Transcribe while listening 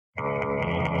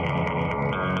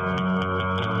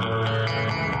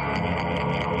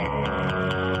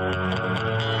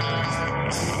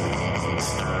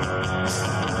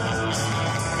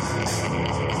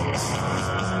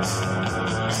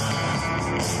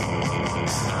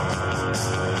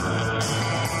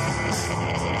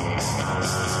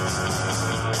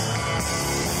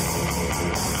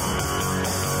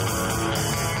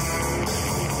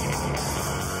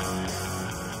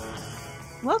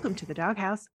Welcome to the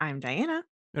Doghouse. I'm Diana.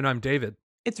 And I'm David.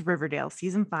 It's Riverdale,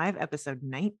 Season 5, Episode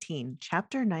 19,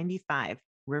 Chapter 95,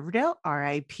 Riverdale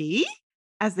R.I.P.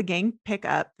 As the gang pick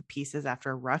up the pieces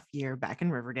after a rough year back in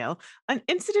Riverdale, an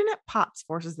incident at Pops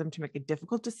forces them to make a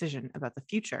difficult decision about the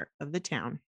future of the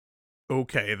town.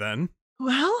 Okay, then.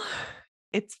 Well,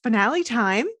 it's finale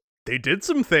time. They did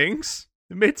some things.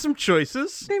 They made some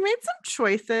choices. They made some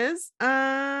choices.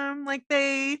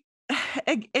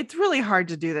 It's really hard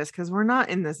to do this because we're not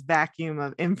in this vacuum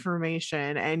of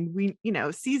information, and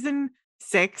season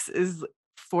 6 is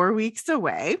 4 weeks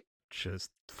away.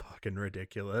 Just fucking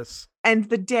ridiculous. And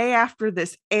the day after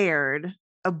this aired,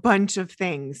 a bunch of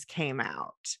things came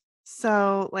out.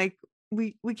 So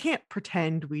we can't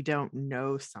pretend we don't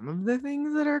know some of the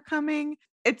things that are coming.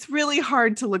 It's really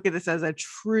hard to look at this as a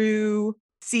true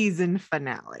season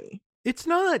finale. It's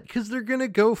not, because they're gonna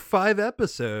go 5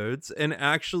 episodes and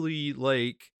actually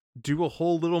do a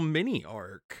whole little mini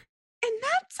arc. And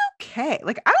that's okay.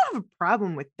 I don't have a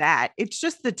problem with that. It's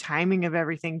just the timing of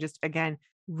everything just, again,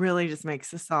 really just makes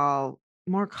this all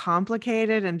more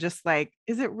complicated and just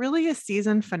is it really a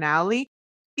season finale?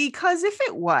 Because if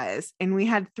it was, and we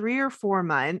had 3 or 4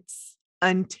 months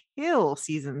until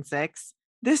season 6,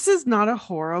 this is not a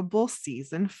horrible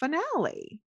season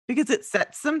finale because it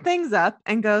sets some things up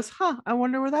and goes, I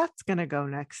wonder where that's going to go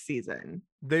next season.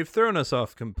 They've thrown us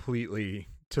off completely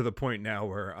to the point now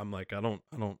where I'm like, I don't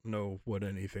know what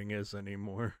anything is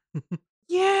anymore.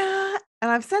 Yeah. And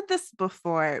I've said this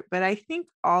before, but I think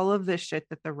all of the shit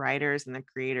that the writers and the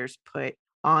creators put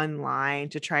online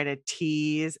to try to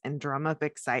tease and drum up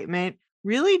excitement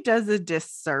really does a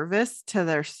disservice to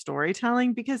their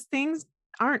storytelling because things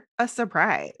aren't a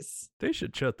surprise. They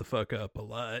should shut the fuck up a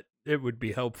lot. It would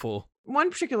be helpful.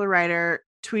 One particular writer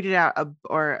tweeted out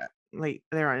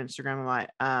they're on Instagram a lot,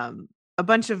 a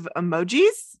bunch of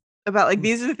emojis about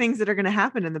these are the things that are going to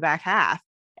happen in the back half.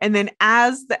 And then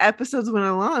as the episodes went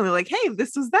along, they're like, hey,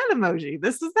 this was that emoji.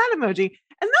 This was that emoji.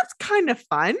 And that's kind of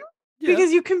fun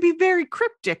because you can be very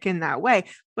cryptic in that way.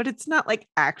 But it's not like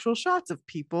actual shots of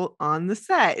people on the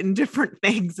set and different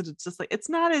things. And it's just it's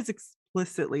not as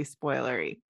explicitly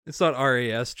spoilery. It's not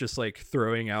RAS just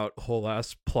throwing out whole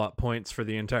ass plot points for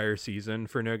the entire season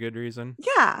for no good reason.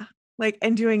 Yeah.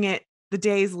 And doing it the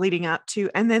days leading up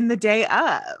to and then the day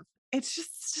of. It's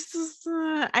just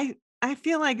I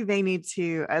feel like they need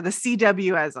to, the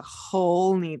CW as a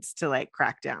whole needs to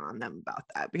crack down on them about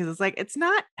that because it's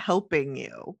not helping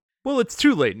you. Well, it's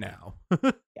too late now.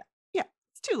 Yeah,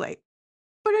 it's too late.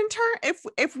 But in turn,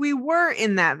 if we were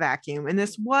in that vacuum and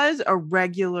this was a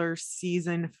regular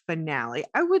season finale,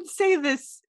 I would say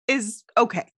this is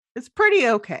okay. It's pretty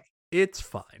okay. It's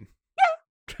fine.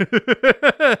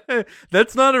 Yeah.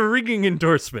 That's not a ringing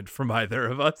endorsement from either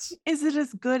of us. Is it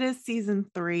as good as season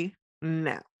 3?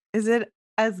 No. Is it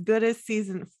as good as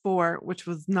season 4, which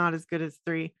was not as good as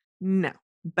 3? No.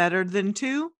 Better than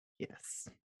 2? Yes.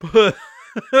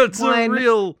 That's a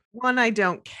real one I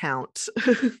don't count.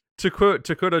 To quote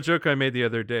a joke I made the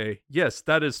other day, yes,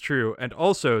 that is true. And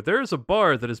also, there is a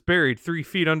bar that is buried 3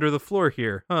 feet under the floor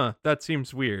here. That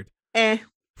seems weird.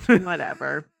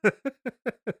 Whatever.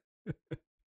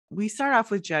 We start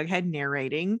off with Jughead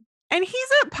narrating. And he's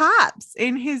at Pops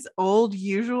in his old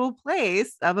usual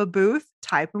place of a booth,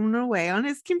 typing away on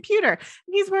his computer. And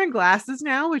he's wearing glasses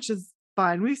now, which is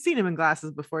fun. We've seen him in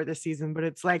glasses before this season, but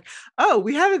it's oh,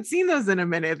 we haven't seen those in a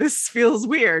minute. This feels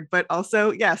weird, but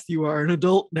also, yes, you are an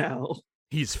adult now.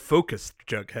 He's focused,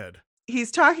 Jughead.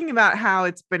 He's talking about how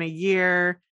it's been a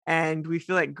year and we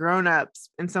feel like grown-ups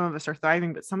and some of us are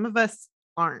thriving, but some of us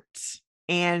aren't.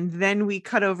 And then we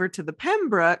cut over to the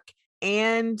Pembroke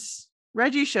and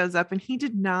Reggie shows up and he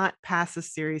did not pass a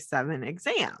Series 7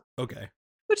 exam. Okay.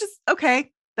 Which is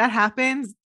okay. That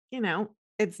happens.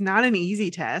 It's not an easy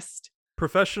test.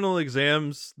 Professional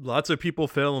exams, lots of people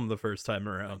fail them the first time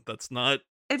around. It's not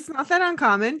that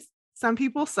uncommon. Some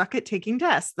people suck at taking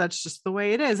tests. That's just the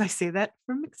way it is. I say that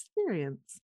from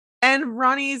experience. And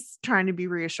Ronnie's trying to be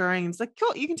reassuring. He's like,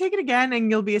 cool, you can take it again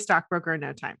and you'll be a stockbroker in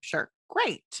no time. Sure.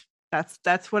 Great.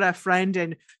 That's what a friend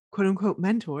and quote unquote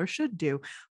mentor should do.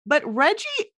 But Reggie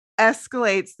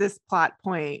escalates this plot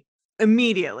point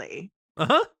immediately.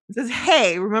 Uh-huh. He says,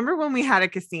 hey, remember when we had a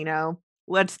casino?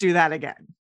 Let's do that again.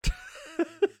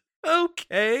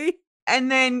 Okay.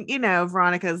 And then,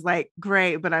 Veronica's like,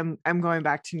 great, but I'm going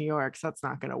back to New York, so that's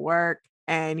not going to work.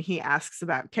 And he asks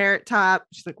about Carrot Top.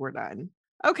 She's like, we're done.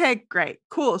 Okay, great.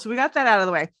 Cool. So we got that out of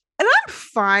the way. And I'm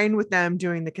fine with them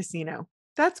doing the casino.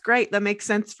 That's great. That makes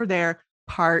sense for their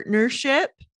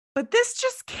partnership. But this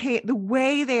just can't, the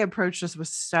way they approached this was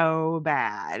so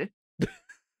bad.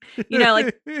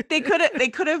 Like they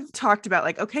could have talked about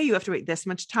like, okay, you have to wait this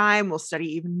much time, we'll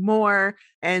study even more.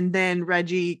 And then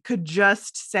Reggie could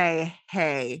just say,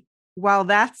 hey, while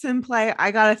that's in play,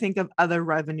 I got to think of other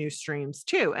revenue streams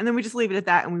too. And then we just leave it at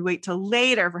that and we wait till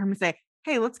later for him to say,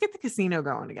 hey, let's get the casino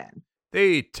going again.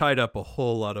 They tied up a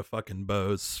whole lot of fucking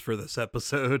bows for this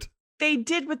episode. They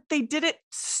did, but they did it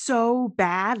so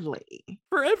badly.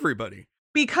 For everybody.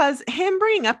 Because him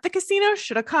bringing up the casino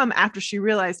should have come after she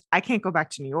realized I can't go back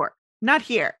to New York. Not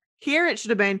here. Here it should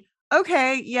have been,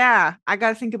 okay, yeah, I got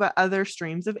to think about other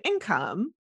streams of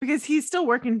income because he's still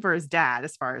working for his dad,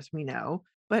 as far as we know.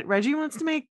 But Reggie wants to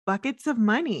make buckets of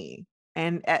money.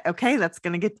 And okay, that's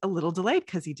going to get a little delayed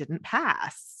because he didn't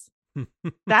pass.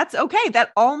 That's okay.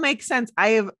 That all makes sense.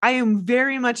 I am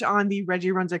very much on the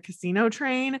Reggie runs a casino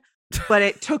train, but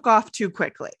it took off too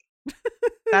quickly.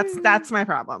 That's my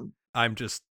problem. I'm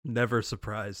just never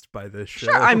surprised by this show.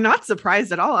 Sure, I'm not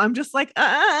surprised at all. I'm just like,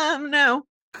 no.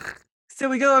 So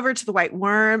we go over to the White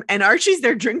Worm and Archie's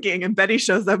there drinking and Betty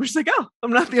shows up. She's like, oh,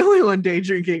 I'm not the only one day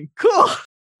drinking. Cool.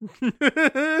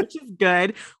 Which is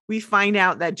good. We find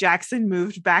out that Jackson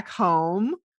moved back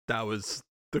home. That was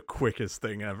the quickest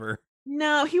thing ever.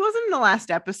 No, he wasn't in the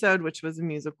last episode, which was a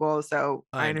musical. So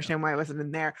I understand why I wasn't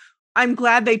in there. I'm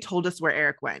glad they told us where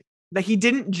Eric went. That he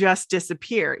didn't just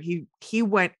disappear. He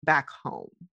went back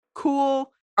home.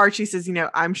 Cool. Archie says,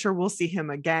 I'm sure we'll see him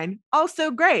again. Also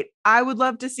great. I would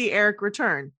love to see Eric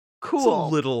return. Cool.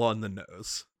 It's a little on the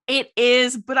nose. It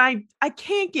is, but I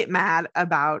can't get mad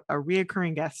about a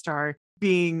reoccurring guest star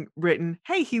being written,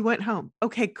 hey, he went home.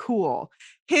 Okay, cool.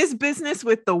 His business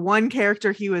with the one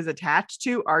character he was attached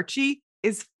to, Archie,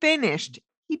 is finished.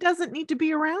 He doesn't need to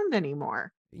be around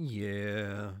anymore.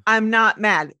 Yeah. I'm not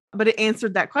mad, but it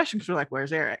answered that question because we're like,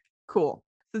 where's Eric? Cool.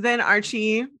 So then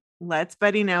Archie lets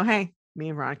Betty know, hey, me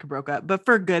and Veronica broke up, but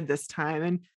for good this time.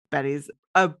 And Betty's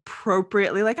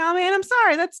appropriately like, oh man, I'm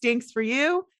sorry. That stinks for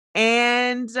you.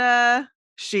 And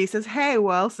she says, hey,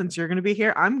 well, since you're going to be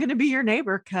here, I'm going to be your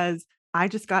neighbor because I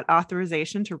just got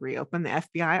authorization to reopen the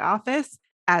FBI office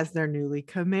as their newly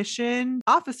commissioned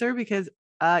officer because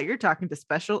you're talking to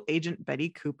Special Agent Betty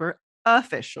Cooper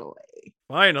officially.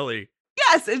 Finally.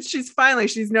 Yes, and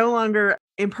she's no longer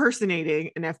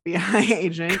impersonating an FBI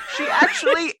agent. She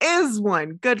actually is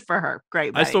one. Good for her.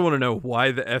 Great. Betty. I still want to know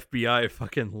why the FBI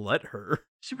fucking let her.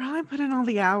 She probably put in all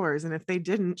the hours, and if they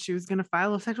didn't, she was going to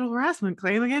file a sexual harassment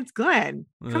claim against Glenn.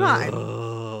 Come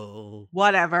on.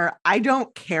 Whatever. I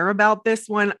don't care about this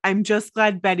one. I'm just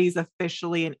glad Betty's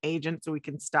officially an agent so we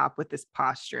can stop with this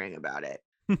posturing about it.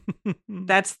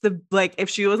 That's if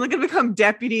she wasn't going to become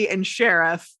deputy and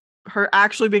sheriff, her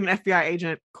actually being an FBI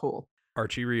agent, cool.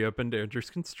 Archie reopened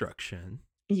Andrew's construction.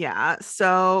 Yeah.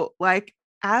 So,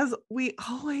 as we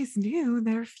always knew,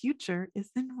 their future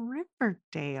is in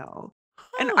Riverdale.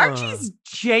 And Archie's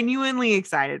genuinely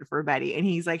excited for Betty. And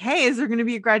he's like, hey, is there going to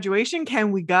be a graduation?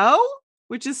 Can we go?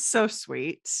 Which is so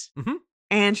sweet. Mm-hmm.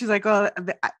 And she's like, oh,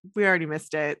 we already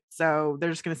missed it. So they're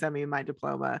just going to send me my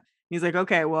diploma. He's like,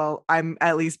 okay, well, I'm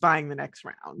at least buying the next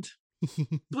round.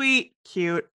 Sweet,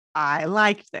 cute. I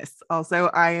liked this. Also,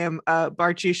 I am a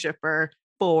Barchi shipper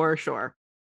for sure.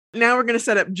 Now we're going to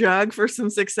set up Jug for some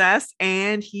success.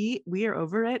 And we are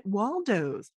over at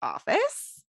Waldo's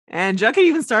office. And Jug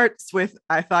even starts with,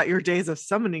 I thought your days of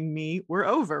summoning me were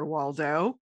over,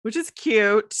 Waldo, which is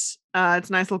cute. It's a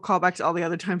nice little callback to all the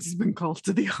other times he's been called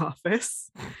to the office.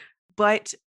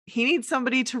 But he needs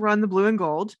somebody to run the blue and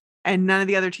gold. And none of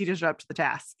the other teachers are up to the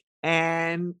task.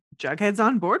 And Jughead's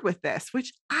on board with this,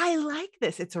 which I like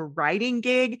this. It's a writing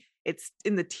gig. It's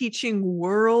in the teaching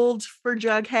world for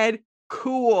Jughead.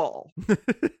 Cool.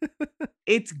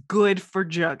 It's good for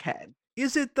Jughead.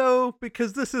 Is it though?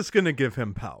 Because this is going to give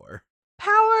him power.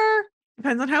 Power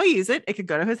depends on how he uses it. It could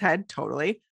go to his head,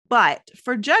 totally. But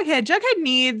for Jughead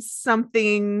needs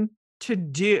something to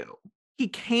do. He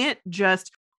can't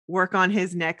just work on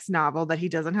his next novel that he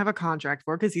doesn't have a contract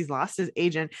for because he's lost his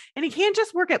agent, and he can't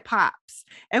just work at Pops.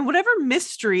 And whatever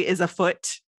mystery is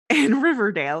afoot in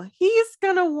Riverdale, he's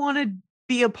gonna want to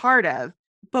be a part of.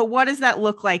 But what does that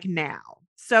look like now?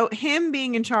 So him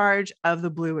being in charge of the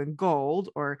blue and gold,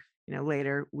 or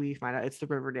later we find out it's the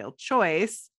Riverdale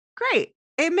choice. Great.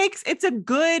 It's a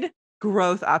good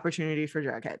growth opportunity for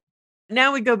Jughead.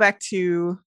 Now we go back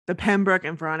to the Pembroke,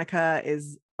 and Veronica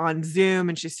is on Zoom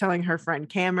and she's telling her friend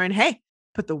Cameron, hey,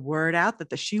 put the word out that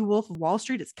the She-Wolf of Wall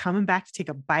Street is coming back to take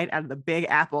a bite out of the Big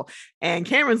Apple. And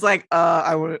Cameron's like,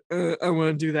 I want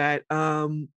to do that.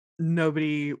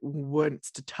 Nobody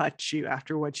wants to touch you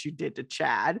after what you did to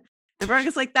Chad. And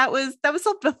Veronica's like, that was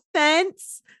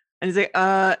self-defense. And he's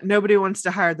like, nobody wants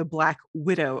to hire the Black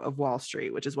Widow of Wall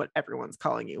Street, which is what everyone's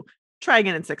calling you. Try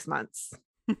again in 6 months.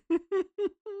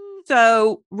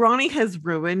 So Ronnie has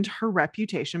ruined her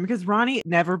reputation because Ronnie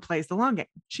never plays the long game.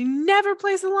 She never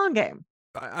plays the long game.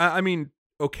 I mean,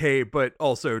 okay, but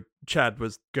also Chad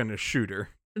was gonna shoot her.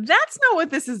 That's not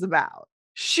what this is about.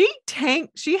 She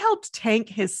helped tank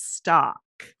his stock.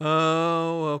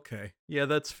 Oh, okay. Yeah,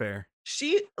 that's fair.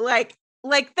 She like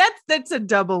that's a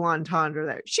double entendre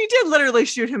there. She did literally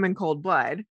shoot him in cold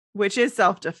blood, which is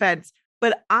self-defense.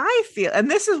 But I feel,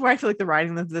 and this is where I feel like the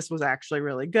writing of this was actually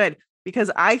really good, because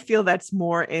I feel that's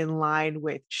more in line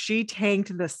with she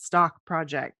tanked the stock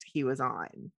project he was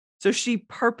on. So she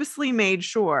purposely made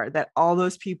sure that all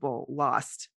those people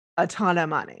lost a ton of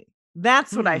money.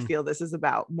 That's what I feel this is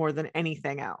about more than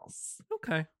anything else.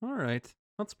 Okay. All right.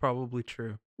 That's probably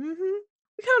true. Mm-hmm.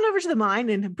 We come over to the mine,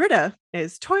 and Britta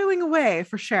is toiling away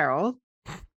for Cheryl.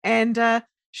 And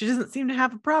she doesn't seem to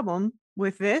have a problem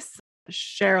with this.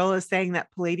 Cheryl is saying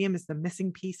that palladium is the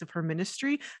missing piece of her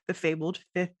ministry, the fabled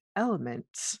fifth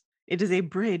element. It is a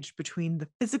bridge between the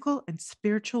physical and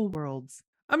spiritual worlds.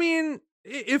 I mean,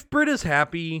 if Britta's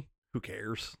happy, who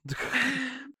cares?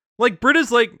 Like,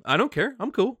 Britta's like, I don't care.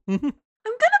 I'm cool. I'm going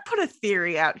to put a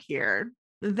theory out here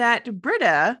that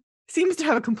Britta seems to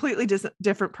have a completely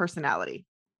different personality.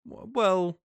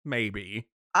 Well, maybe.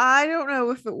 I don't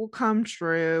know if it will come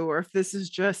true or if this is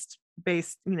just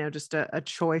based, just a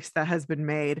choice that has been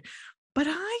made. But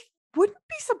I wouldn't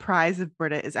be surprised if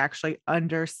Britta is actually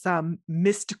under some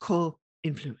mystical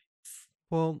influence.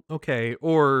 Well, okay.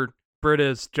 Or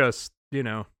Britta's just,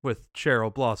 with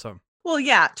Cheryl Blossom. Well,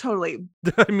 yeah, totally.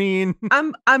 I mean,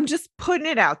 I'm just putting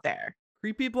it out there.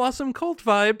 Creepy Blossom cult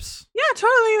vibes. Yeah,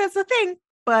 totally. That's the thing.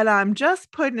 But I'm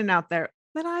just putting it out there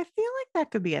that I feel like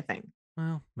that could be a thing.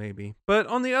 Well, maybe. But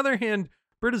on the other hand,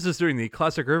 Britta's is doing the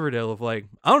classic Riverdale of like,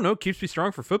 I don't know, keeps me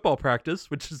strong for football practice,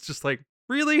 which is just like,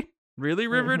 really? Really,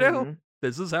 Riverdale? Mm-hmm.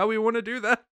 This is how we want to do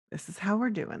that? This is how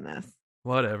we're doing this.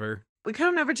 Whatever. We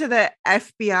come over to the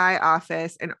FBI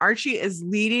office, and Archie is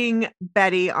leading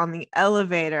Betty on the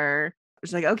elevator.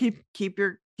 She's like, "Oh, keep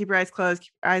your eyes closed.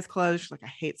 Keep your eyes closed." She's like, "I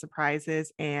hate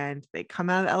surprises." And they come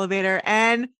out of the elevator,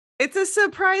 and it's a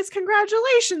surprise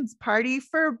congratulations party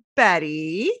for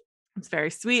Betty. It's very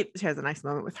sweet. She has a nice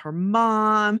moment with her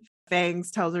mom.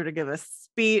 Fangs tells her to give a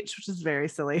speech, which is very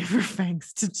silly for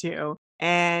Fangs to do.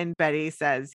 And Betty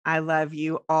says, "I love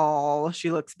you all." She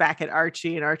looks back at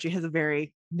Archie, and Archie has a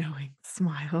very knowing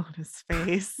smile on his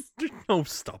face. Oh,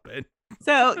 stop it.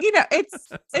 So,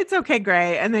 it's okay,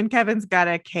 Gray. And then Kevin's got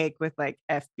a cake with like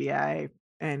FBI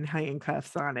and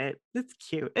handcuffs on it. It's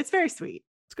cute. It's very sweet.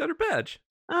 It's got her badge.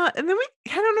 And then we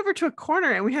head on over to a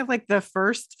corner, and we have like the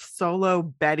first solo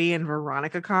Betty and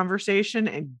Veronica conversation.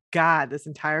 And God, this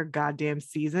entire goddamn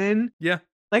season. Yeah.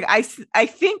 Like I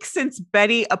think since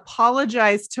Betty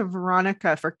apologized to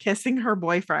Veronica for kissing her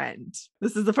boyfriend,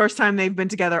 this is the first time they've been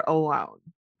together alone.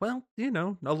 Well,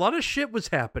 a lot of shit was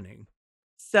happening.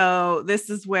 So this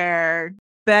is where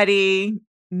Betty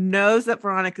knows that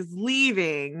Veronica's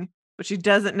leaving, but she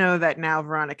doesn't know that now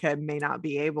Veronica may not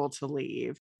be able to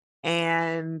leave.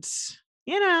 And,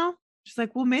 she's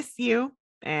like, "We'll miss you."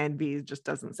 And B just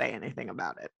doesn't say anything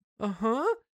about it.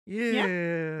 Uh-huh.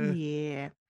 Yeah. Yeah.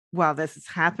 While this is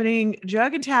happening,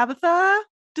 Jug and Tabitha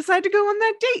decide to go on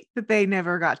that date that they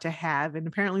never got to have. And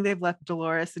apparently they've left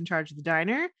Dolores in charge of the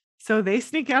diner. So they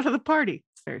sneak out of the party.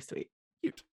 It's very sweet.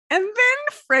 Cute. And then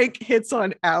Frank hits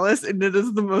on Alice, and it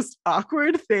is the most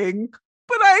awkward thing,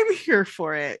 but I'm here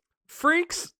for it.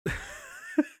 Frank's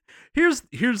here's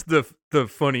the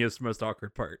funniest, most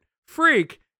awkward part.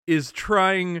 Frank is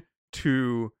trying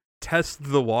to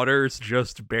test the waters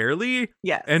just barely.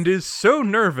 Yes. And is so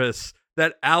nervous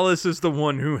that Alice is the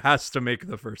one who has to make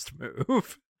the first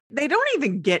move. They don't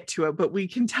even get to it, but we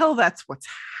can tell that's what's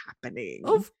happening.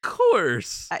 Of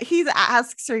course. He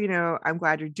asks her, "I'm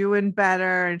glad you're doing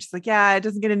better." And she's like, "Yeah, it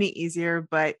doesn't get any easier,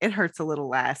 but it hurts a little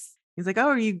less." He's like, "Oh,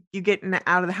 are you getting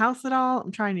out of the house at all?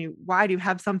 Why do you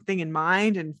have something in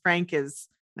mind?" And Frank is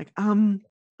like,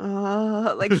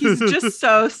 like he's just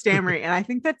so stammery. And I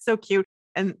think that's so cute.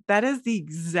 And that is the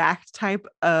exact type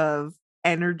of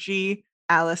energy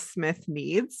Alice Smith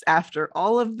needs after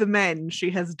all of the men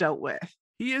she has dealt with.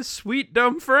 He is sweet,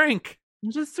 dumb Frank.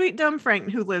 Just sweet, dumb Frank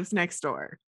who lives next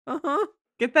door. Uh-huh.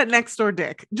 Get that next door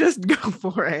dick. Just go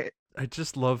for it. I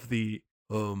just love the,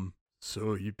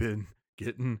 so you've been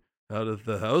getting out of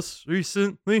the house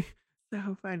recently?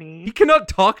 So funny. He cannot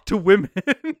talk to women.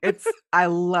 I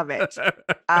love it.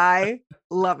 I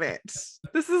love it.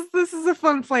 This is a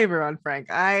fun flavor on Frank.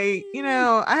 I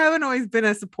haven't always been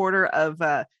a supporter of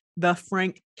the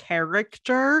Frank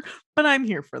character, but I'm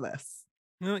here for this.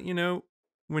 Well,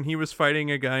 when he was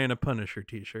fighting a guy in a Punisher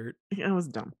t-shirt. It was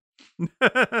dumb.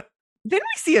 Then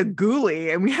we see a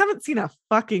ghoulie, and we haven't seen a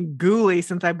fucking ghoulie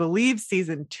since I believe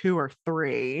season 2 or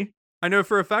 3. I know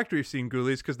for a fact we've seen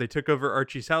ghoulies because they took over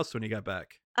Archie's house when he got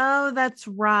back. Oh, that's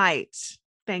right.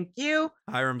 Thank you.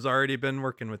 Hiram's already been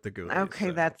working with the ghoulies. Okay,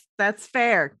 so. that's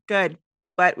fair. Good.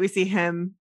 But we see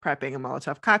him prepping a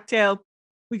Molotov cocktail.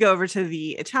 We go over to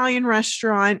the Italian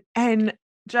restaurant, and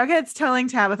Jughead's telling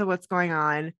Tabitha what's going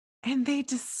on, and they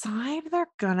decide they're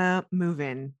gonna move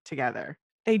in together.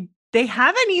 They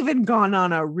haven't even gone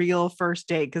on a real first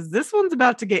date because this one's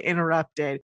about to get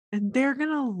interrupted, and they're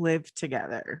gonna live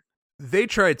together. They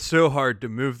tried so hard to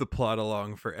move the plot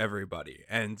along for everybody,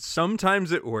 and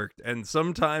sometimes it worked, and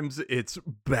sometimes it's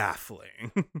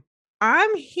baffling.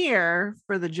 I'm here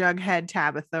for the Jughead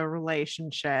Tabitha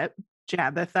relationship.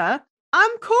 Jabitha.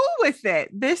 I'm cool with it.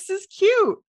 This is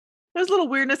cute. There's a little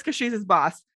weirdness because she's his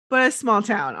boss, but a small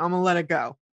town. I'm gonna let it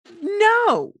go.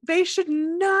 No, they should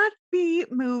not be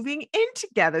moving in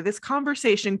together. This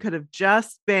conversation could have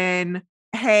just been,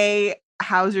 hey,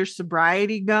 how's your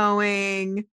sobriety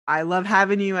going? I love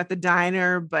having you at the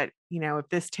diner, but if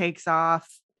this takes off,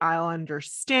 I'll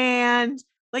understand.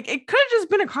 Like, it could have just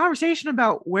been a conversation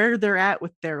about where they're at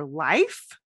with their life.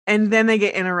 And then they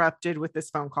get interrupted with this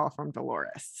phone call from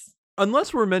Dolores.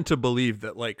 Unless we're meant to believe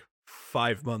that,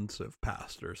 5 months have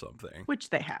passed or something. Which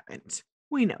they haven't.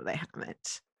 We know they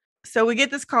haven't. So we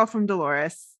get this call from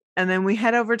Dolores, and then we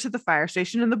head over to the fire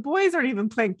station, and the boys aren't even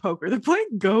playing poker. They're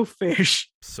playing Go Fish.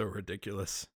 So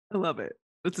ridiculous. I love it.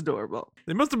 It's adorable.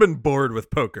 They must have been bored with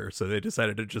poker, so they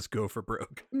decided to just go for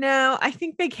broke. No, I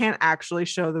think they can't actually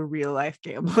show the real life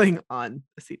gambling on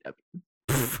the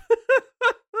CW.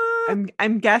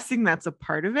 I'm guessing that's a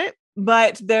part of it,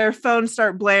 but their phones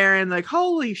start blaring like,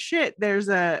 holy shit, there's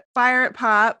a fire at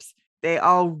Pops. They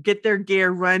all get their gear,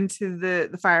 run to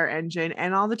the fire engine,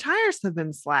 and all the tires have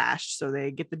been slashed. So they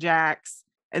get the jacks.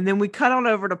 And then we cut on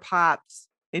over to Pops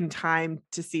in time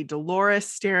to see Dolores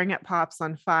staring at Pops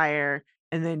on fire.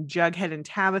 And then Jughead and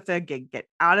Tabitha get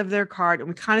out of their car, and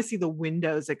we kind of see the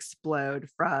windows explode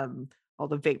from all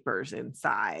the vapors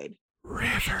inside.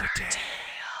 Riverdale.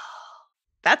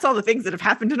 That's all the things that have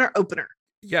happened in our opener.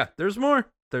 Yeah, there's more.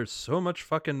 There's so much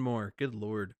fucking more. Good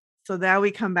Lord. So now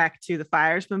we come back to the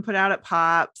fire's been put out at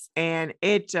Pops, and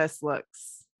it just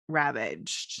looks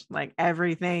ravaged. Like,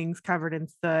 everything's covered in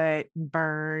soot and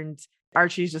burned.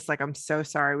 Archie's just like, I'm so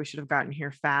sorry. We should have gotten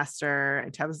here faster.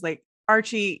 And Tabitha's like,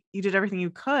 Archie, you did everything you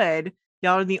could.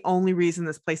 Y'all are the only reason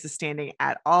this place is standing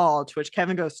at all. To which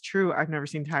Kevin goes, true. I've never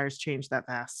seen tires change that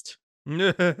fast.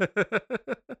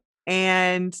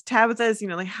 And Tabitha is,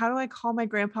 like, how do I call my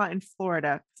grandpa in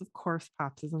Florida? Because of course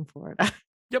Pops is in Florida.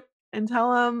 Yep. And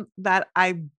tell him that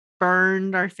I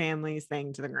burned our family's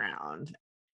thing to the ground.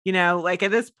 Like,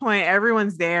 at this point,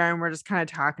 everyone's there and we're just kind of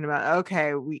talking about,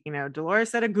 okay, Dolores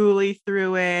said a ghoulie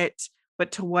through it,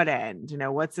 but to what end?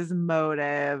 What's his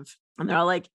motive? And they're all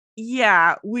like,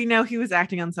 yeah, we know he was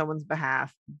acting on someone's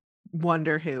behalf.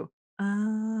 Wonder who?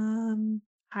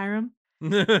 Hiram.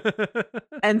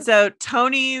 And so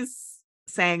Tony's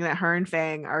saying that her and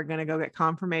Fang are going to go get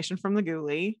confirmation from the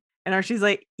ghoulie. And Archie's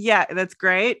like, yeah, that's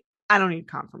great. I don't need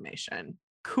confirmation.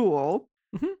 Cool.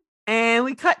 Mm-hmm. And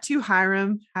we cut to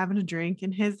Hiram having a drink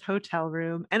in his hotel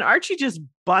room. And Archie just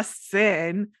busts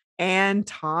in, and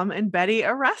Tom and Betty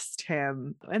arrest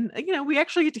him. And, we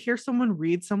actually get to hear someone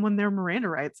read someone their Miranda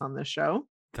rights on this show.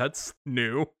 That's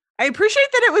new. I appreciate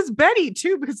that it was Betty,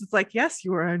 too, because it's like, yes,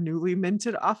 you are a newly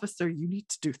minted officer. You need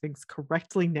to do things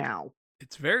correctly now.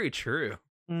 It's very true.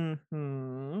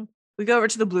 Mm-hmm. We go over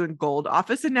to the blue and gold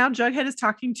office, and now Jughead is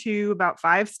talking to about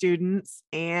 5 students.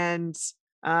 And,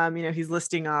 he's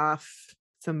listing off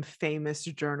some famous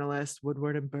journalists,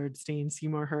 Woodward and Birdstein,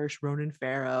 Seymour Hersh, Ronan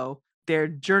Farrow. They're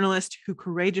journalists who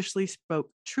courageously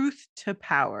spoke truth to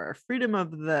power, freedom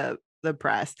of the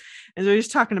press. And so he's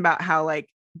talking about how,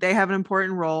 they have an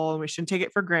important role and we shouldn't take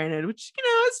it for granted, which,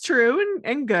 is true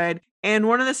and good. And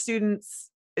one of the students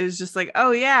is just like,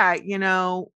 oh, yeah,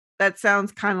 that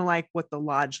sounds kind of like what the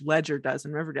Lodge Ledger does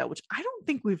in Riverdale, which I don't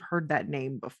think we've heard that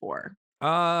name before.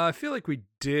 I feel like we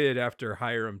did after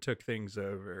Hiram took things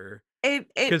over.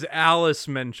 Because Alice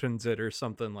mentions it or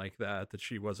something like that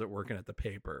she wasn't working at the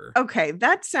paper. Okay,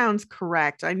 that sounds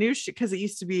correct. I knew because it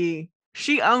used to be,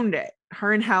 she owned it.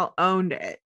 Her and Hal owned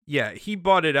it. Yeah, he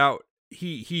bought it out.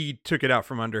 He took it out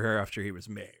from under her after he was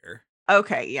mayor.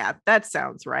 Okay, yeah, that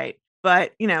sounds right.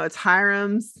 But, it's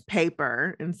Hiram's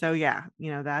paper. And so, yeah,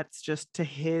 that's just to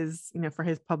his, for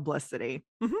his publicity.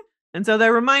 Mm-hmm. And so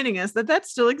they're reminding us that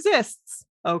still exists.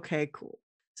 Okay, cool.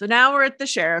 So now we're at the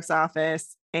sheriff's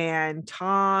office, and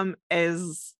Tom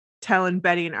is telling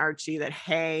Betty and Archie that,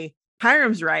 hey,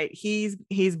 Hiram's right. He's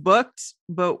booked,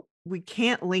 but we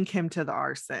can't link him to the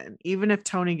arson. Even if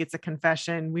Tony gets a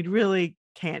confession, we really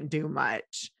can't do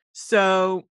much.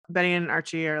 So Betty and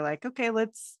Archie are like, okay,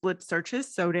 let's search his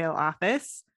Sodale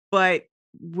office, but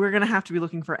we're gonna have to be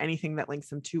looking for anything that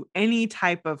links him to any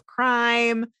type of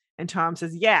crime. And Tom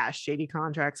says, yeah, shady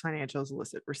contracts, financials,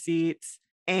 illicit receipts.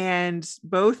 And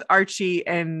both Archie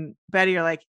and Betty are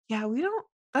like, yeah,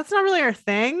 that's not really our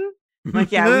thing. I'm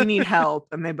like, yeah, we need help.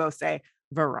 And they both say,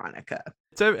 Veronica.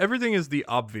 So everything is the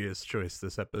obvious choice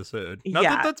this episode. Not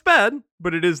Yeah. that that's bad,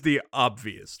 but it is the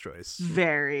obvious choice.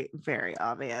 Very, very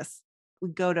obvious. We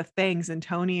go to Fangs and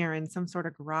Tony are in some sort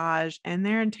of garage and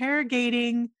they're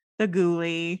interrogating the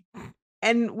ghoulie.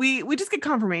 And we just get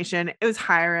confirmation. It was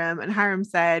Hiram. And Hiram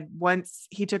said once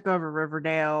he took over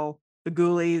Riverdale, the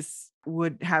ghoulies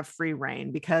would have free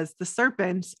reign because the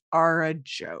serpents are a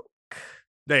joke.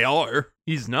 They are.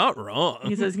 He's not wrong.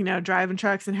 He says, driving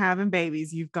trucks and having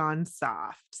babies, you've gone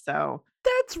soft. So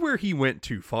that's where he went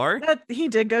too far. He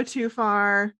did go too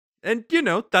far. And,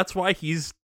 that's why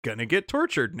he's gonna get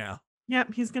tortured now.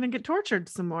 Yep, he's gonna get tortured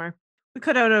some more. We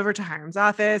cut out over to Hiram's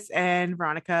office, and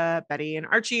Veronica, Betty, and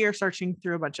Archie are searching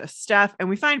through a bunch of stuff, and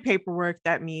we find paperwork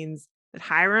that means that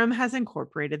Hiram has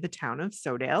incorporated the town of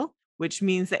Sodale, which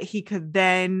means that he could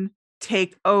then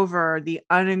take over the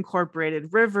unincorporated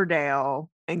Riverdale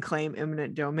and claim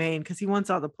eminent domain because he wants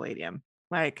all the palladium.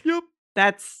 Like, yep.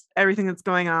 That's everything that's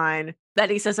going on.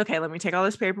 Betty says, okay, let me take all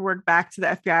this paperwork back to the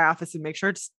FBI office and make sure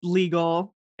it's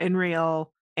legal and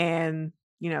real. And,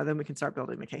 then we can start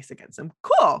building the case against him.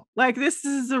 Cool. Like, this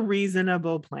is a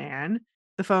reasonable plan.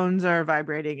 The phones are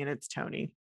vibrating and it's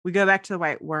Tony. We go back to the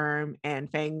White Worm,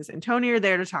 and Fangs and Tony are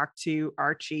there to talk to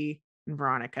Archie and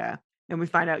Veronica. And we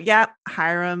find out,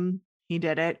 Hiram, he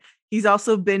did it. He's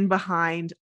also been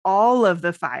behind all of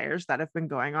the fires that have been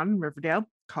going on in Riverdale.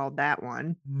 Called that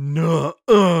one. No.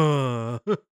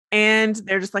 And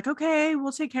they're just like, okay,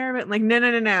 we'll take care of it. Like,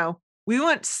 no. We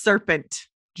want serpent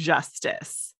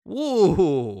justice.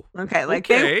 Whoa. Okay, like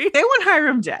they want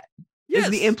Hiram dead. Yes.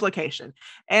 Is the implication.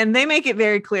 And they make it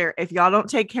very clear, if y'all don't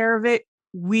take care of it,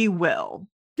 we will.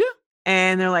 Yeah.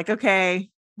 And they're like, okay.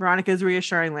 Veronica's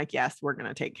reassuring, like, yes, we're going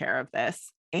to take care of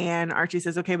this. And Archie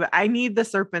says, okay, but I need the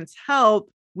serpent's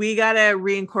help. We got to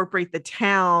reincorporate the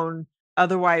town.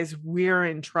 Otherwise, we're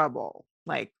in trouble.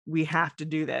 Like, we have to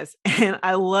do this. And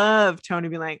I love Tony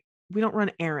being like, we don't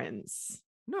run errands.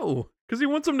 No, because he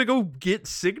wants them to go get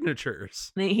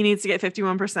signatures. He needs to get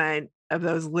 51% of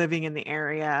those living in the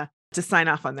area to sign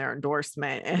off on their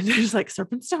endorsement. And they're just like,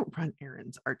 serpents don't run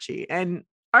errands, Archie. And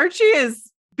Archie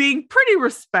is being pretty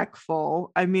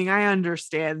respectful. I mean, I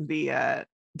understand the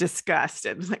disgust.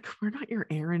 And like, we're not your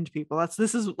errand people.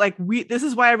 This is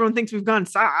why everyone thinks we've gone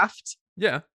soft.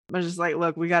 Yeah. But just like,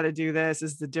 look, we got to do this.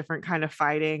 This is a different kind of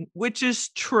fighting, which is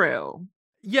true.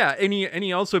 Yeah, and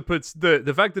he also puts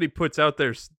the fact that he puts out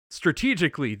there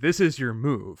strategically, this is your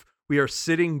move. We are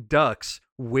sitting ducks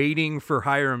waiting for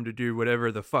Hiram to do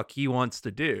whatever the fuck he wants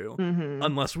to do,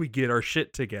 unless we get our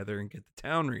shit together and get the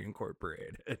town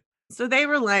reincorporated. So they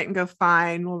relent and go,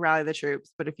 fine, we'll rally the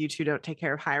troops. But if you two don't take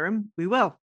care of Hiram, we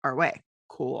will. Our way.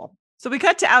 Cool. So we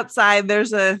cut to outside.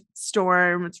 There's a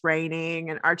storm. It's raining.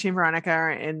 And Archie and Veronica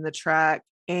are in the truck.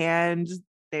 And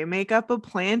they make up a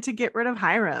plan to get rid of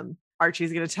Hiram.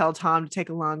 Archie's going to tell Tom to take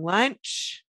a long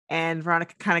lunch. And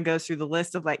Veronica kind of goes through the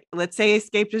list of like, let's say he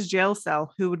escaped his jail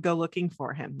cell. Who would go looking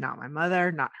for him? Not my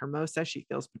mother, not Hermosa. She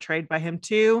feels betrayed by him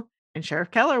too. And Sheriff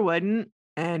Keller wouldn't.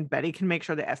 And Betty can make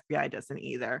sure the FBI doesn't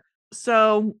either.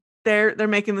 So they're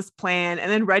making this plan.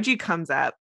 And then Reggie comes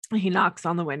up. He knocks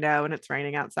on the window and it's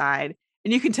raining outside.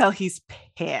 And you can tell he's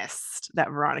pissed that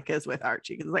Veronica is with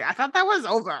Archie. He's like, I thought that was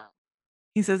over.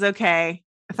 He says, okay,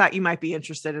 I thought you might be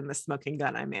interested in the smoking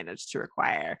gun I managed to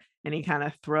acquire. And he kind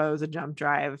of throws a jump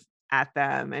drive at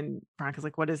them. And Veronica's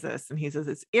like, what is this? And he says,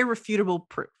 it's irrefutable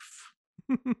proof.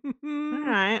 All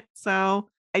right. So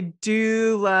I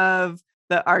do love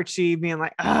the Archie being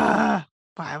like,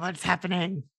 what's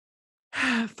happening?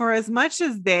 For as much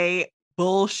as they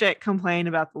bullshit complain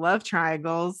about the love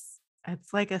triangles,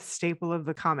 it's like a staple of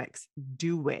the comics.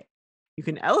 Do it. You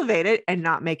can elevate it and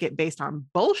not make it based on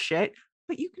bullshit,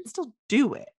 but you can still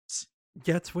do it.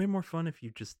 Yeah, it's way more fun if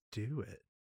you just do it,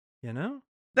 you know?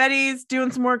 Betty's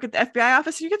doing some work at the FBI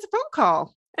office and she gets a phone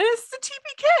call. And it's the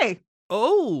TBK.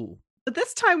 Oh. But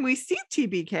this time we see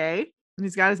TBK and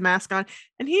he's got his mask on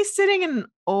and he's sitting in an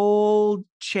old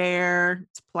chair.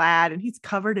 It's plaid and he's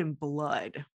covered in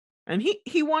blood. And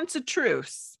he wants a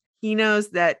truce. He knows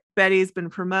that Betty's been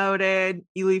promoted.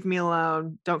 You leave me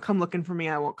alone. Don't come looking for me.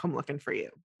 I won't come looking for you.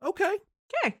 Okay.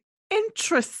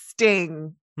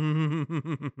 Interesting. We're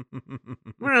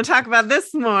going to talk about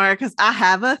this more because I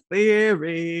have a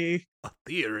theory. A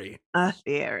theory. A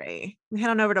theory. We head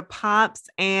on over to Pops,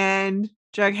 and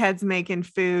Jughead's making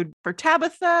food for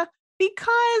Tabitha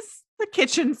because the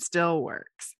kitchen still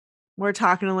works. We're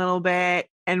talking a little bit,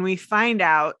 and we find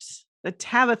out that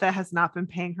Tabitha has not been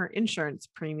paying her insurance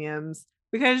premiums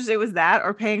because it was that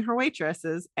or paying her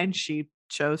waitresses, and she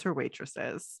chose her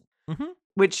waitresses,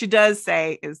 which she does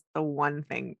say is the one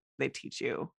thing they teach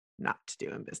you not to do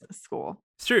in business school.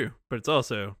 It's true, but it's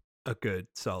also a good,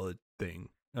 solid thing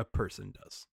a person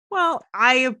does. Well,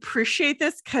 I appreciate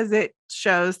this because it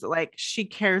shows that, like, she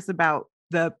cares about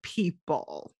the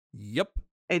people. Yep.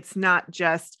 It's not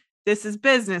just, this is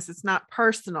business. It's not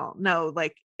personal. No,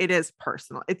 like, it is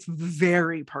personal. It's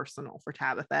very personal for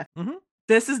Tabitha.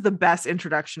 This is the best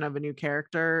introduction of a new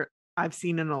character I've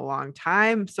seen in a long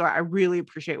time. So I really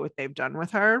appreciate what they've done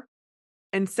with her.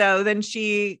 And so then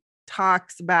she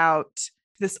talks about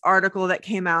this article that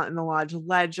came out in the Lodge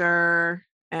Ledger.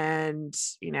 And,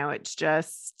 you know, it's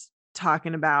just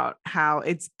talking about how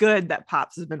it's good that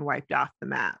Pops has been wiped off the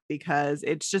map because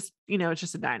it's just, you know, it's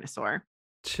just a dinosaur.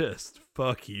 Just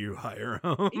fuck you,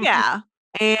 Hiram. Yeah.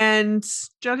 And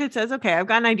Jughead says, okay, I've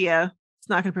got an idea. It's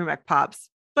not going to bring back Pops,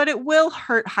 but it will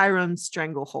hurt Hiram's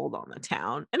stranglehold on the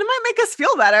town. And it might make us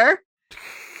feel better.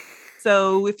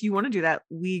 So if you want to do that,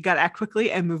 we got to act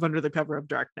quickly and move under the cover of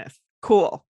darkness.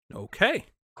 Cool. Okay.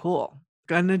 Cool.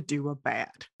 Gonna do a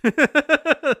bad.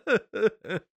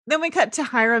 Then we cut to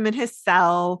Hiram in his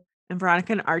cell, and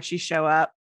Veronica and Archie show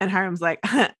up. And Hiram's like,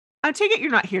 I take it you're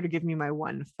not here to give me my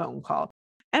one phone call.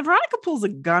 And Veronica pulls a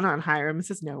gun on Hiram and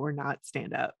says, no, we're not.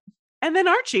 Stand up. And then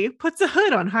Archie puts a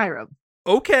hood on Hiram.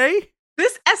 Okay.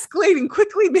 This escalating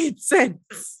quickly made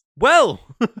sense. Well,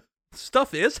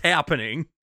 stuff is happening.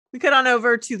 We cut on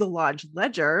over to the Lodge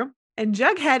Ledger, and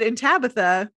Jughead and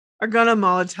Tabitha are gonna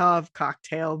Molotov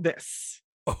cocktail this.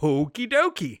 Okie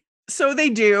dokie. So they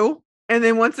do. And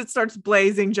then once it starts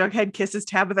blazing, Jughead kisses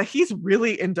Tabitha. He's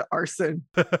really into arson.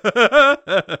 He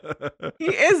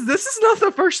is. This is not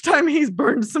the first time he's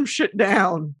burned some shit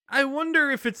down. I wonder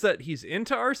if it's that he's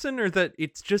into arson or that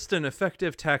it's just an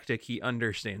effective tactic he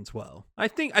understands well. I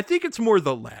think it's more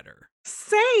the latter.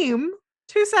 Same.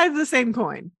 Two sides of the same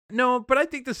coin. No, but I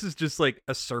think this is just like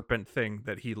a serpent thing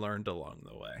that he learned along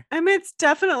the way. I mean, it's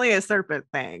definitely a serpent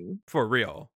thing. For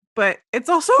real. But it's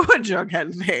also a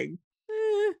Jughead thing.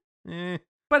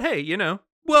 But hey, you know,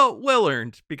 well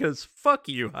earned, because fuck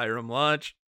you, Hiram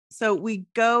Lodge. So we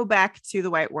go back to the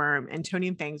White Worm, and Tony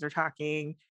and Fangs are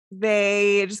talking.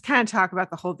 They just kind of talk about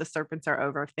the whole the serpents are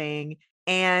over thing.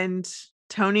 And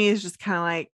Tony is just kind of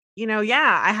like, you know,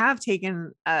 yeah, I have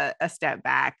taken a step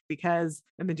back because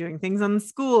I've been doing things on the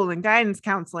school and guidance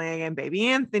counseling and baby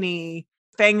Anthony.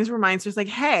 Fangs reminds us like,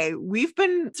 hey, we've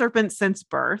been serpents since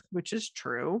birth, which is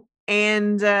true.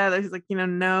 And he's like, you know,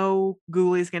 no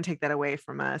Ghoulies going to take that away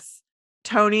from us.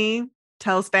 Tony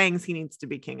tells Fangs he needs to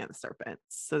be king of the serpents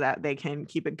so that they can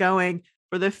keep it going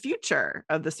for the future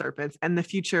of the serpents and the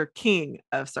future king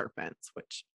of serpents,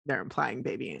 which they're implying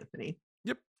baby Anthony.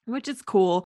 Yep. Which is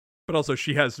cool. But also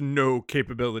she has no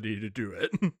capability to do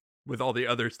it with all the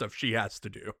other stuff she has to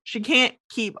do. She can't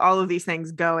keep all of these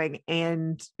things going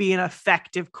and be an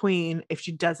effective queen if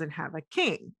she doesn't have a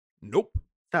king. Nope.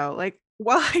 So, like,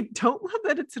 while I don't love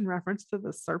that it's in reference to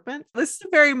the serpent, this is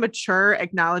very mature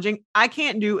acknowledging I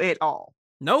can't do it all.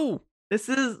 No. This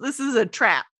is a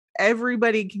trap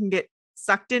everybody can get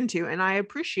sucked into, and I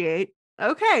appreciate,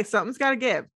 okay, something's got to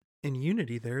give. In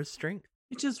unity, there is strength.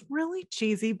 Which is really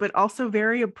cheesy, but also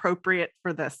very appropriate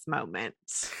for this moment.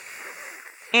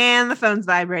 And the phone's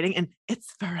vibrating, and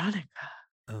it's Veronica.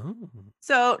 Oh.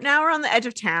 So now we're on the edge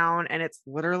of town, and it's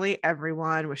literally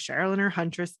everyone with Cheryl in her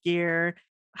huntress gear.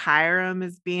 Hiram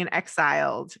is being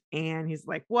exiled, and he's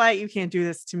like, what? You can't do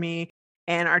this to me.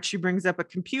 And Archie brings up a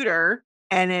computer,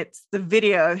 and it's the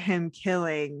video of him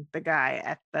killing the guy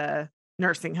at the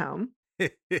nursing home.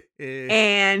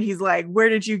 And he's like, where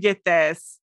did you get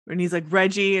this? And he's like,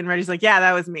 Reggie. And Reggie's like, yeah,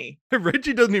 that was me.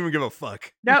 Reggie doesn't even give a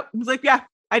fuck. Nope. He's like, yeah,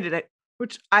 I did it.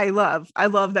 Which I love. I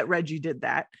love that Reggie did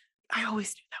that. I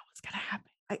always knew that was going to happen.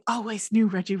 I always knew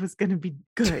Reggie was going to be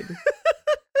good.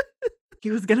 He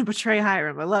was going to betray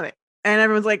Hiram. I love it. And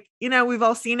everyone's like, you know, we've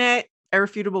all seen it.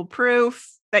 Irrefutable proof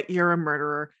that you're a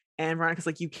murderer. And Veronica's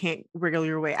like, you can't wriggle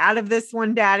your way out of this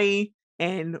one, Daddy.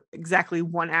 In exactly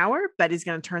 1 hour, Betty's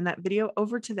going to turn that video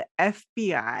over to the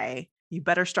FBI. You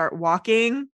better start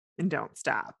walking and don't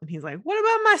stop. And he's like, what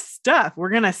about my stuff?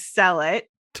 We're going to sell it.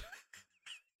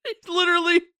 He's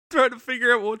literally trying to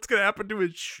figure out what's going to happen to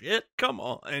his shit. Come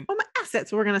on. All my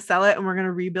assets. We're going to sell it and we're going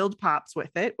to rebuild Pops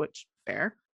with it, which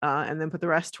fair. and then put the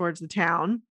rest towards the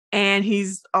town. And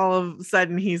he's all of a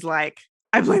sudden, he's like,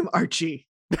 I blame Archie.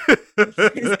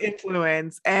 His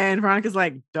influence. And Veronica's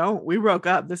like, don't. We broke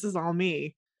up. This is all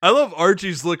me. I love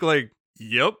Archie's look like,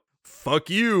 yep, fuck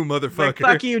you, motherfucker.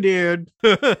 Like, fuck you, dude.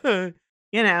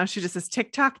 She just says,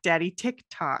 TikTok, daddy,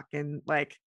 TikTok. And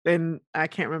like, then I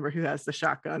can't remember who has the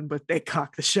shotgun, but they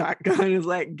cock the shotgun. Is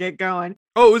like, get going.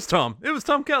 Oh, it was Tom. It was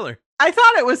Tom Keller. I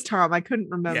thought it was Tom. I couldn't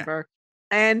remember.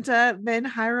 Yeah. And then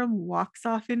Hiram walks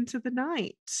off into the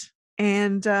night.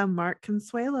 And Mark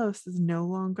Consuelos is no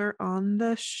longer on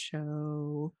the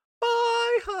show.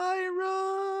 Bye,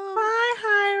 Hiram. Bye,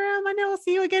 Hiram. I know we'll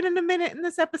see you again in a minute in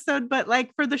this episode, but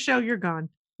like for the show, you're gone.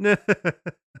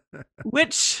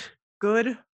 Which,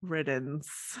 good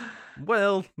riddance.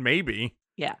 Well, maybe.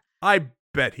 Yeah. I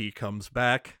bet he comes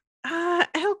back.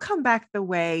 He'll come back the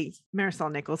way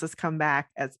Marisol Nichols has come back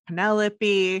as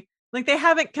Penelope. Like, they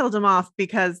haven't killed him off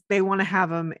because they want to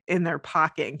have him in their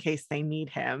pocket in case they need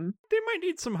him. They might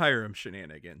need some Hiram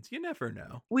shenanigans. You never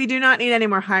know. We do not need any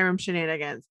more Hiram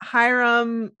shenanigans.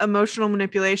 Hiram emotional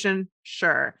manipulation,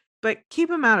 sure. But keep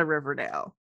him out of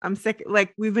Riverdale. I'm sick.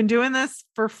 Like, we've been doing this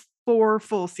for 4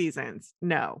 full seasons.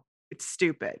 No, it's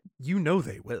stupid. You know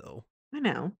they will. I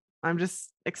know. I'm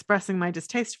just expressing my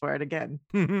distaste for it again.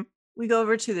 We go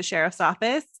over to the sheriff's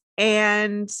office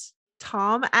and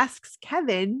Tom asks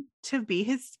Kevin to be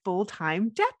his full-time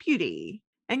deputy.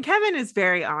 And Kevin is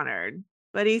very honored,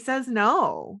 but he says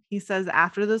no. He says,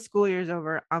 after the school year's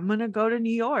over, I'm going to go to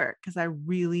New York because I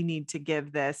really need to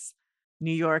give this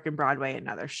New York and Broadway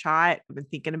another shot. I've been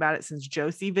thinking about it since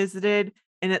Josie visited,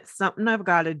 and it's something I've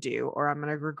got to do or I'm going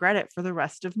to regret it for the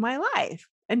rest of my life.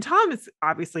 And Tom is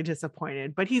obviously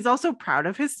disappointed, but he's also proud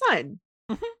of his son.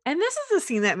 And this is the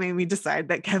scene that made me decide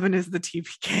that Kevin is the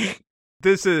TPK.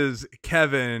 This is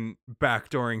Kevin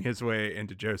backdooring his way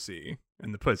into Josie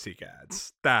and the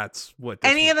Pussycats. That's what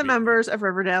any of the members of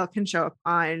Riverdale can show up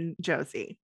on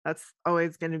Josie. That's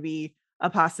always going to be a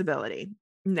possibility.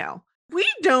 No, we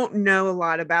don't know a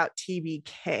lot about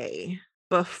TBK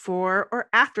before or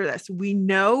after this. We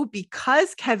know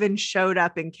because Kevin showed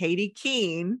up in Katie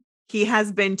Keene, he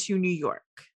has been to New York.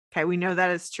 Okay, we know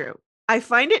that is true. I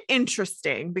find it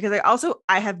interesting because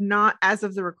I have not, as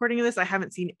of the recording of this, I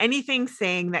haven't seen anything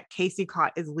saying that Casey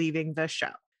Cott is leaving the show.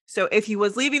 So if he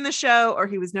was leaving the show or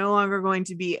he was no longer going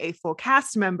to be a full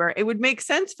cast member, it would make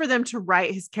sense for them to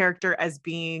write his character as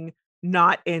being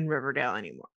not in Riverdale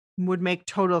anymore. Would make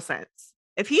total sense.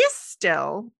 If he is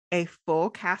still a full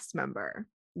cast member,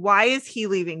 why is he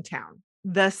leaving town?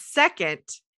 The second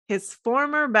his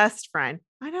former best friend,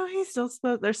 I know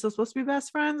they're still supposed to be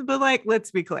best friends, but like, let's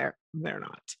be clear, they're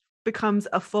not, becomes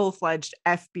a full-fledged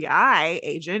FBI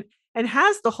agent and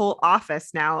has the whole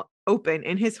office now open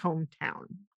in his hometown.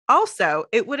 Also,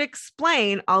 it would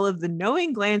explain all of the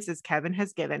knowing glances Kevin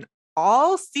has given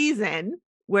all season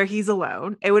where he's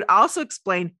alone. It would also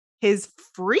explain his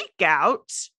freak out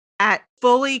at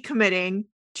fully committing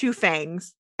to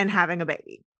Fangs and having a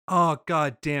baby. Oh,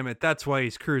 God damn it. That's why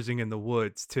he's cruising in the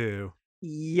woods, too.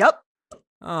 Yep.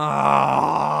 Oh,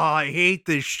 I hate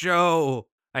this show.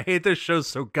 I hate this show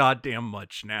so goddamn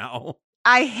much now.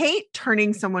 I hate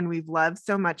turning someone we've loved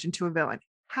so much into a villain.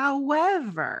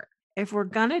 However, if we're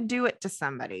going to do it to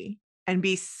somebody and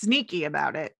be sneaky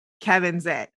about it, Kevin's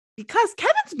it. Because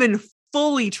Kevin's been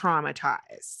fully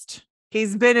traumatized.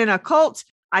 He's been in a cult.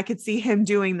 I could see him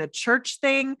doing the church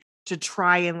thing to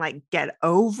try and like get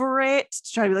over it,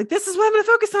 to try to be like, this is what I'm going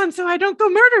to focus on so I don't go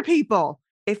murder people.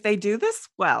 If they do this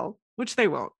well, which they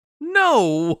won't.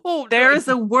 No. There is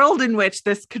a world in which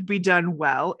this could be done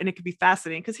well and it could be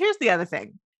fascinating. Because here's the other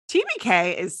thing.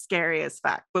 TBK is scary as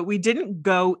fuck, but we didn't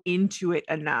go into it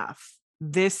enough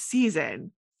this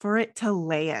season for it to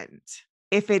land.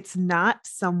 If it's not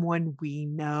someone we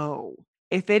know,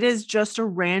 if it is just a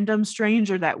random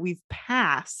stranger that we've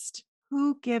passed,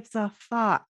 who gives a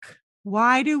fuck?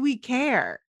 Why do we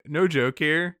care? No joke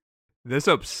here. This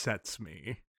upsets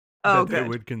me. Oh, that good. They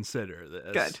would consider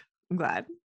this. Good. I'm glad.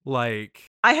 Like,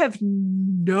 I have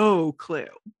no clue.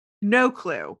 No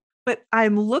clue. But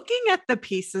I'm looking at the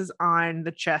pieces on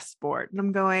the chessboard and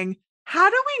I'm going, how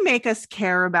do we make us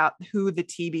care about who the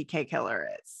TBK killer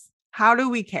is? How do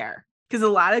we care? Because a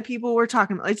lot of people were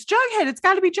talking about, it's Jughead. It's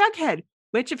got to be Jughead.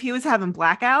 Which, if he was having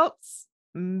blackouts,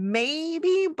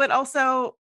 maybe, but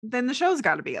also then the show's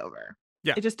got to be over.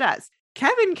 Yeah. It just does.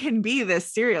 Kevin can be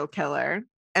this serial killer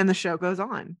and the show goes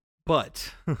on.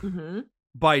 But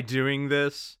by doing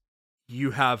this,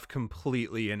 you have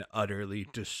completely and utterly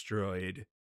destroyed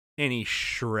any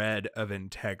shred of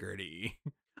integrity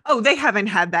Oh, they haven't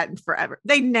had that in forever.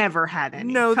 They never had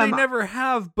any. No, Come they on. never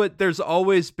have, but there's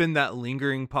always been that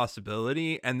lingering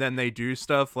possibility. And then they do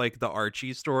stuff like the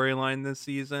Archie storyline this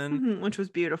season. Which was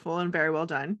beautiful and very well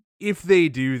done. If they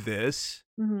do this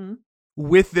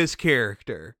with this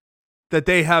character that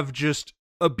they have just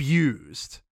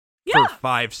abused for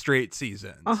 5 straight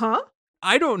seasons,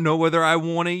 I don't know whether I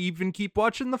want to even keep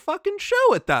watching the fucking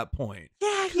show at that point.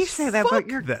 Yeah, you say that, but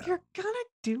you're gonna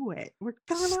do it. We're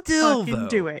gonna fucking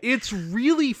do it. It's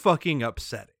really fucking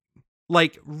upsetting.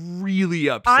 Like, really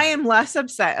upsetting. I am less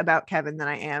upset about Kevin than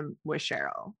I am with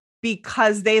Cheryl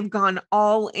because they've gone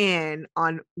all in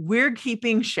on we're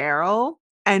keeping Cheryl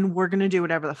and we're gonna do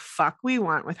whatever the fuck we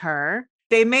want with her.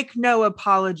 They make no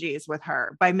apologies with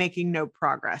her by making no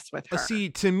progress with her. See,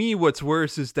 to me, what's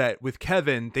worse is that with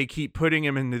Kevin, they keep putting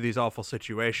him into these awful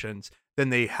situations. Then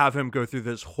they have him go through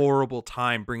this horrible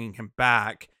time bringing him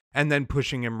back and then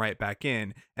pushing him right back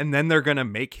in. And then they're going to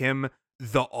make him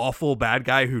the awful bad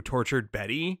guy who tortured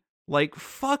Betty. Like,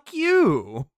 fuck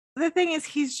you. The thing is,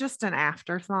 he's just an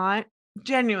afterthought.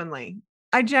 Genuinely.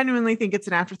 I genuinely think it's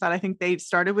an afterthought. I think they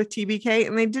started with TBK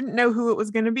and they didn't know who it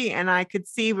was going to be. And I could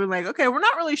see we're like, okay, we're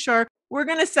not really sure. We're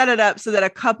going to set it up so that a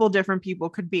couple different people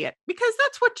could be it because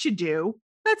that's what you do.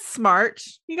 That's smart.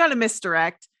 You got to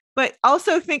misdirect. But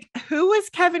also think, who was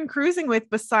Kevin cruising with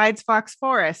besides Fox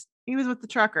Forest? He was with the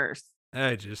truckers.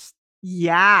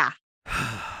 Yeah.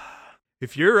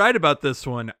 If you're right about this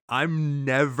one, I'm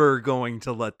never going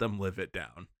to let them live it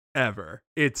down. Ever.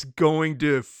 It's going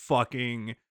to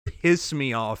fucking piss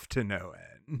me off to no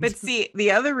end. But see,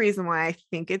 the other reason why I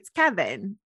think it's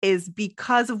Kevin is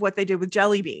because of what they did with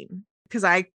Jellybean. Because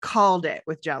I called it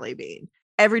with Jellybean.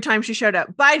 Every time she showed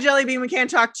up, bye Jellybean, we can't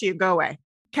talk to you. Go away.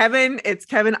 Kevin, it's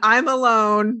Kevin I'm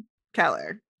Alone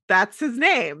Keller. That's his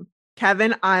name.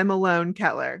 Kevin I'm Alone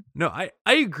Keller. No, I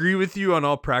agree with you on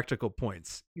all practical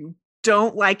points. You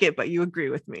don't like it, but you agree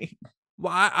with me.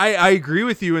 Well, I agree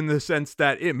with you in the sense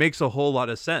that it makes a whole lot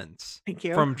of sense. Thank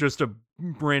you. From just a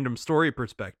random story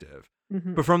perspective.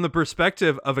 But from the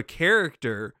perspective of a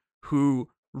character who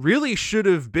really should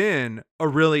have been a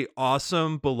really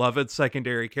awesome, beloved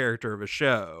secondary character of a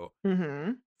show,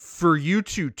 for you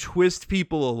to twist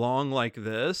people along like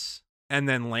this and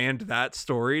then land that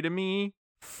story to me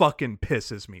fucking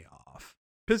pisses me off.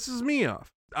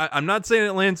 I'm not saying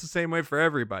it lands the same way for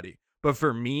everybody, but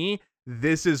for me,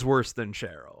 this is worse than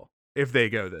Cheryl if they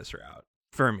go this route.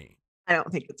 For me. I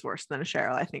don't think it's worse than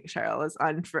Cheryl. I think Cheryl is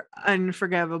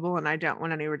unforgivable, and I don't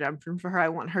want any redemption for her. I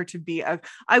want her to be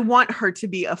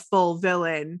a full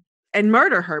villain and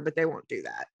murder her, but they won't do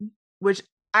that, which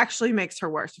actually makes her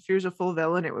worse. If she was a full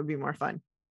villain, it would be more fun.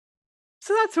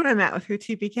 So that's what I'm at with who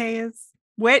TPK is,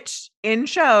 which in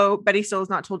show Betty still has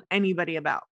not told anybody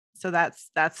about. So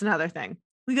that's another thing.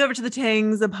 We go over to the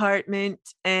Tang's apartment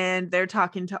and they're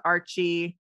talking to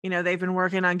Archie. You know, they've been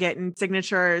working on getting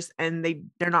signatures and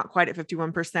they're not quite at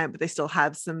 51%, but they still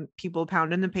have some people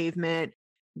pounding the pavement.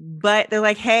 But they're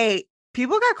like, hey,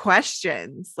 people got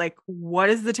questions. Like, what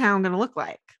is the town going to look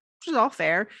like? Which is all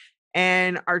fair.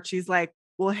 And Archie's like,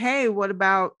 well, hey, what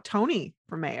about Tony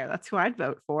for mayor? That's who I'd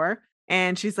vote for.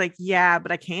 And she's like, yeah,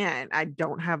 but I can't. I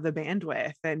don't have the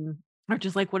bandwidth. And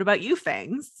Archie's like, what about you,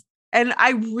 Fangs? And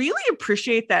I really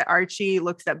appreciate that Archie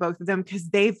looks at both of them because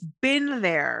they've been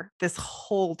there this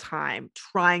whole time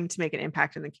trying to make an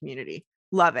impact in the community.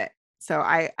 Love it. So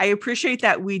I appreciate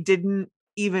that we didn't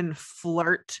even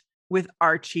flirt with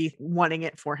Archie wanting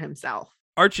it for himself.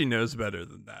 Archie knows better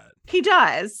than that. He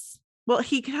does. Well,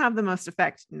 he can have the most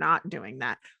effect not doing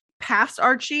that. Past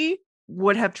Archie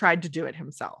would have tried to do it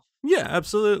himself. Yeah,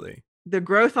 absolutely. The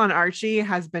growth on Archie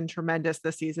has been tremendous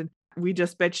this season. We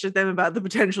just bitched at them about the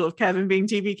potential of Kevin being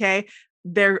TBK.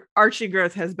 Their Archie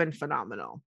growth has been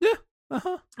phenomenal.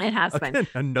 Yeah. It has been.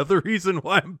 Another reason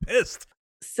why I'm pissed.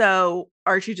 So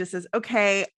Archie just says,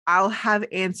 okay, I'll have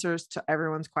answers to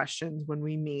everyone's questions when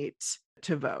we meet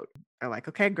to vote. They're like,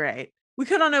 okay, great. We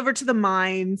cut on over to the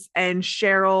mines and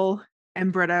Cheryl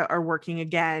and Britta are working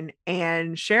again.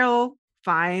 And Cheryl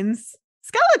finds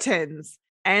skeletons.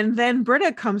 And then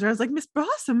Britta comes around and is like, Miss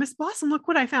Blossom, look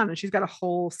what I found. And she's got a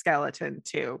whole skeleton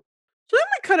too. So then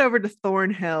we cut over to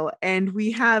Thornhill and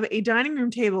we have a dining room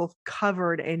table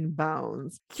covered in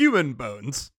bones. Human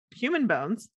bones.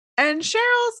 And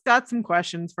Cheryl's got some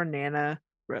questions for Nana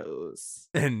Rose.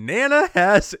 And Nana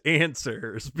has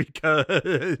answers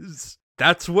because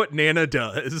that's what Nana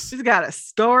does. She's got a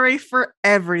story for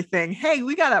everything. Hey,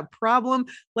 we got a problem.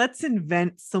 Let's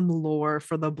invent some lore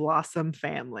for the Blossom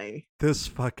family. This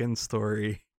fucking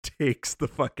story takes the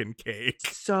fucking cake.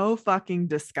 So fucking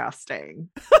disgusting.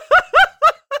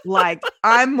 Like,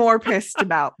 I'm more pissed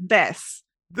about this.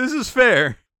 This is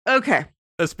fair. Okay.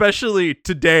 Especially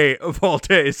today of all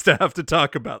days to have to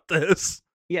talk about this.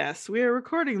 Yes, we are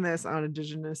recording this on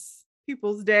Indigenous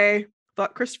Peoples Day.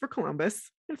 Fuck Christopher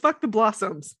Columbus and fuck the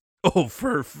Blossoms. Oh,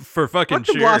 for fucking fuck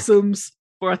the sure. Blossoms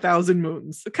for 1,000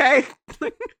 moons. Okay.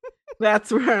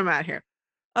 That's where I'm at here.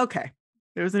 Okay.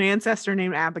 There was an ancestor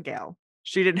named Abigail.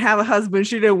 She didn't have a husband.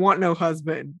 She didn't want no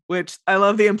husband, which I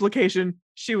love the implication.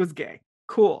 She was gay.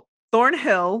 Cool.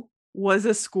 Thornhill was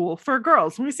a school for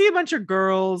girls. When we see a bunch of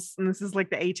girls, and this is like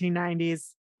the 1890s,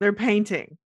 they're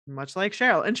painting, much like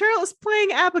Cheryl. And Cheryl is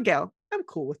playing Abigail. I'm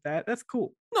cool with that. That's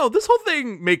cool. No, this whole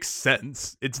thing makes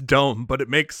sense. It's dumb, but it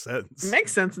makes sense. It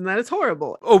makes sense in that it's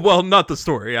horrible. Oh, well, not the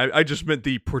story. I just meant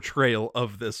the portrayal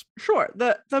of this. Sure.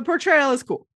 The portrayal is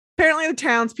cool. Apparently the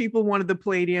townspeople wanted the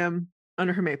Palladium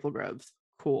under her maple groves.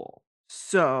 Cool.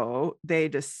 So they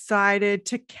decided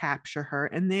to capture her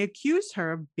and they accused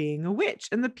her of being a witch.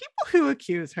 And the people who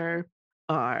accuse her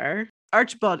are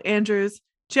Archibald Andrews,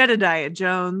 Jedediah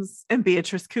Jones, and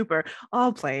Beatrice Cooper,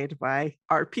 all played by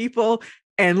our people.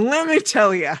 And let me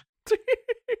tell you,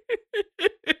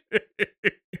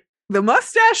 the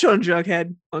mustache on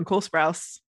Jughead, on Cole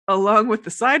Sprouse, along with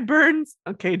the sideburns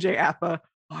on KJ Appa,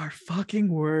 are fucking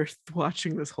worth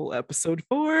watching this whole episode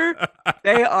for.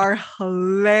 They are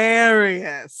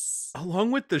hilarious.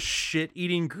 Along with the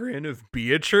shit-eating grin of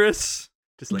Beatrice.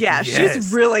 Just like, yeah, yes,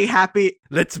 she's really happy.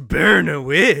 Let's burn a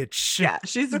witch. Yeah,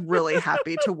 she's really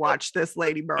happy to watch this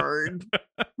lady burn.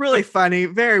 Really funny.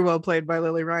 Very well played by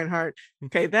Lily Reinhart.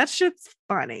 Okay, that shit's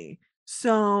funny.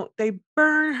 So they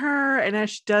burn her, and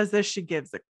as she does this, she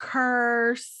gives a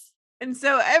curse. And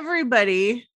so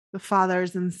everybody, the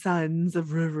fathers and sons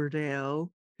of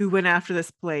Riverdale, who went after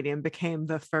this Palladium, became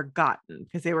the Forgotten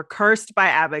because they were cursed by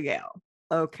Abigail.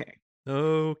 Okay.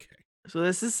 So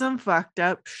this is some fucked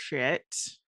up shit.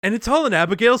 And it's all in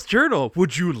Abigail's journal.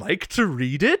 Would you like to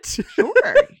read it?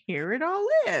 Sure. Here it all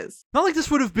is. Not like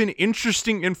this would have been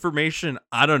interesting information,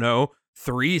 I don't know,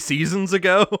 3 seasons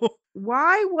ago.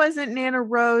 Why wasn't Nana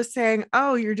Rose saying,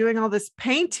 oh, you're doing all this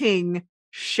painting,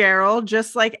 Cheryl,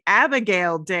 just like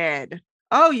Abigail did?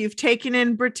 Oh, you've taken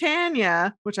in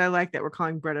Britannia, which I like that we're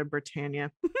calling Bretta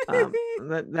Britannia.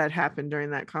 That happened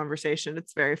during that conversation.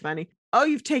 It's very funny. Oh,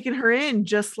 you've taken her in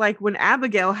just like when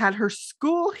Abigail had her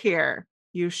school here.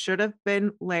 You should have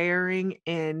been layering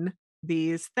in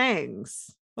these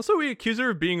things. Also, we accuse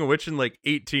her of being a witch in like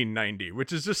 1890,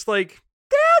 which is just like,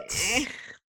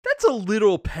 that's a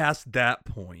little past that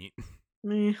point.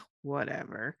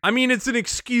 Whatever. I mean, it's an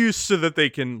excuse so that they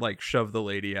can like shove the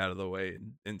lady out of the way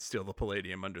and steal the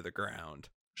Palladium under the ground.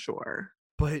 Sure.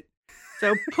 But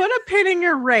so put a pin in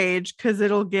your rage because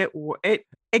it'll get it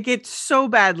gets so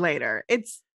bad later.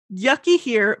 It's yucky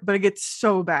here, but it gets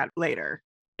so bad later.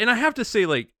 And I have to say,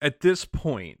 like, at this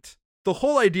point, the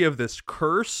whole idea of this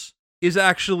curse is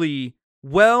actually,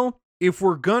 well, if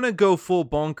we're gonna go full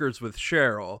bonkers with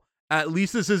Cheryl, at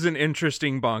least this is an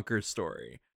interesting bonkers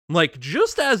story. Like,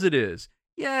 just as it is,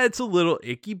 yeah, it's a little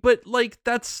icky, but like,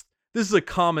 this is a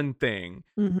common thing.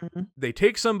 Mm-hmm. They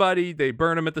take somebody, they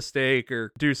burn them at the stake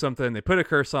or do something, they put a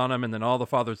curse on them, and then all the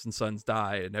fathers and sons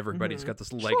die, and everybody's got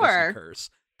this legacy curse.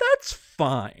 That's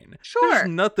fine. Sure. There's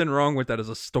nothing wrong with that as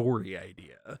a story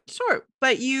idea. Sure.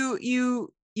 But you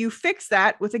fix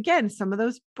that with, again, some of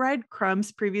those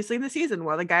breadcrumbs previously in the season.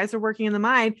 While the guys are working in the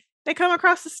mine, they come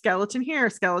across a skeleton here,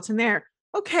 a skeleton there.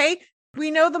 Okay. We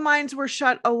know the mines were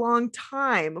shut a long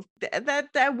time.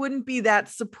 That wouldn't be that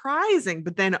surprising.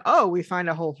 But then, we find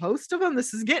a whole host of them.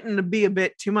 This is getting to be a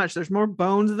bit too much. There's more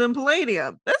bones than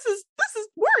Palladium. This is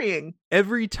worrying.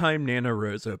 Every time Nana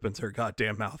Rose opens her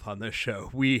goddamn mouth on this show,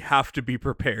 we have to be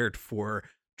prepared for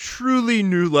truly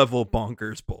new level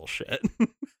bonkers bullshit.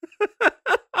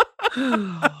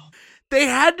 They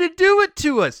had to do it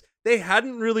to us. They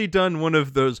hadn't really done one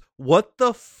of those, what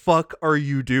the fuck are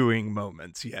you doing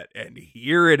moments yet. And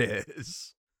here it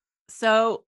is.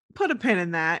 So put a pin in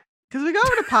that because we go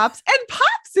over to Pops and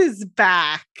Pops is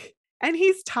back and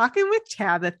he's talking with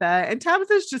Tabitha and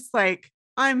Tabitha's just like,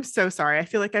 I'm so sorry. I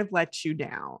feel like I've let you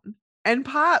down. And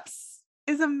Pops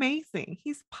is amazing.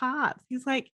 He's Pops. He's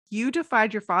like, you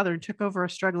defied your father and took over a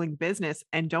struggling business.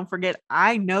 And don't forget,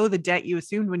 I know the debt you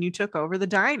assumed when you took over the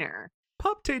diner.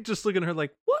 Pop Tate just looking at her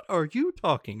like, what are you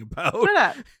talking about? Shut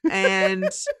up. And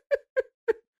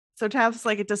so Tab's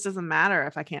like, it just doesn't matter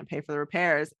if I can't pay for the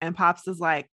repairs. And Pops is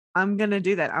like, I'm going to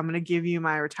do that. I'm going to give you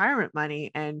my retirement money.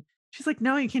 And she's like,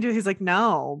 no, you can't do it. He's like,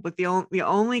 no, but the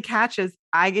only catch is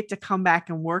I get to come back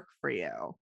and work for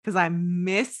you because I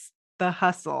miss the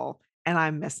hustle and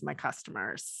I miss my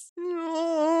customers.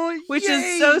 Oh, which yay.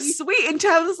 is so sweet. And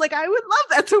Tab was like, I would love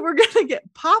that. So we're going to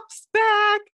get Pops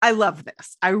back. I love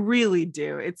this. I really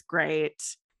do. It's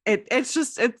great.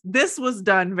 This was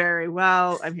done very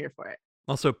well. I'm here for it.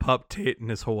 Also, Pup Tate in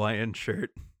his Hawaiian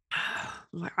shirt.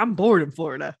 I'm bored in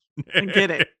Florida. I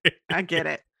get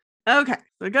it. Okay, so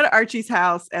we go to Archie's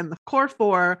house, and the core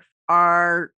four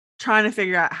are trying to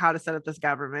figure out how to set up this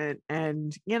government.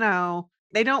 And,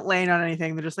 they don't land on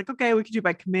anything. They're just like, okay, we could do it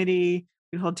by committee.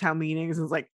 We can hold town meetings. And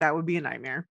it's like, that would be a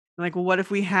nightmare. And like, well, what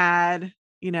if we had,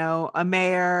 a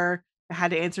mayor that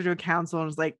had to answer to a council and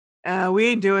was like, we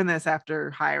ain't doing this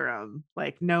after Hiram.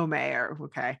 Like, no mayor.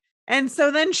 Okay. And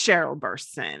so then Cheryl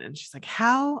bursts in and she's like,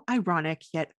 how ironic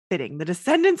yet fitting. The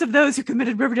descendants of those who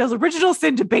committed Riverdale's original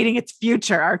sin debating its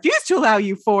future. I refuse to allow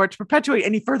you four to perpetuate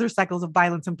any further cycles of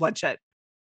violence and bloodshed.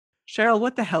 Cheryl,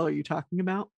 what the hell are you talking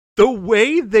about? The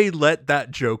way they let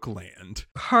that joke land.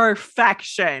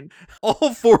 Perfection.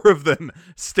 All four of them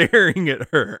staring at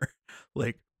her.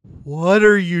 Like, what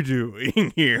are you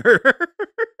doing here?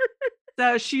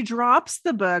 So she drops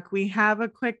the book. We have a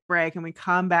quick break and we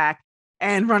come back.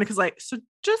 And Veronica's like, so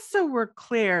just so we're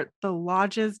clear, the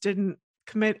lodges didn't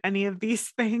commit any of these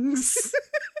things.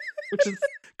 Which is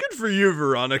good for you,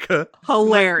 Veronica.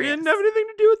 Hilarious. You didn't have anything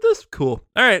to do with this? Cool.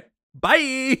 All right.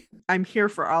 Bye. I'm here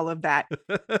for all of that.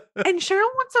 And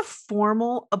Cheryl wants a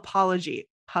formal apology,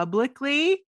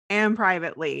 publicly and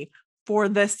privately, for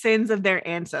the sins of their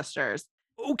ancestors.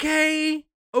 Okay.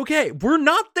 We're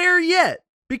not there yet,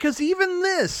 because even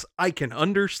this I can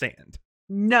understand.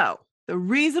 No. The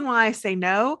reason why I say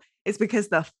no is because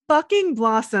the fucking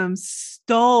Blossoms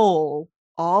stole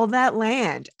all that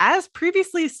land, as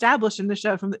previously established in the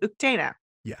show, from the Uktana.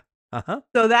 Yeah.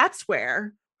 So that's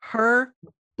where her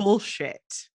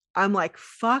bullshit. I'm like,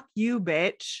 fuck you,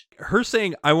 bitch. Her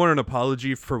saying, I want an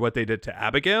apology for what they did to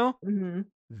Abigail. Mm-hmm.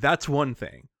 That's one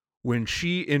thing. When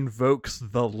she invokes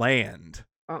the land,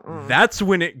 that's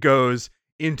when it goes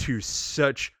into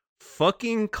such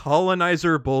fucking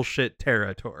colonizer bullshit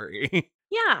territory.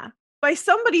 Yeah. By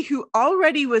somebody who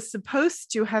already was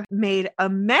supposed to have made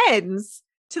amends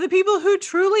to the people who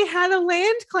truly had a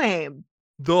land claim.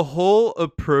 The whole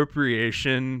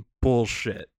appropriation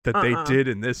bullshit that they did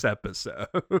in this episode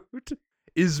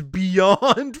is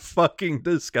beyond fucking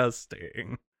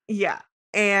disgusting. Yeah.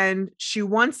 And she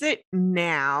wants it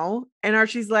now. And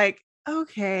Archie's like,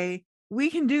 okay, we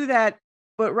can do that.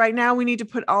 But right now we need to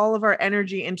put all of our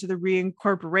energy into the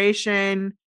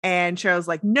reincorporation. And Cheryl's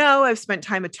like, no, I've spent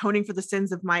time atoning for the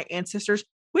sins of my ancestors,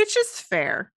 which is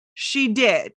fair. She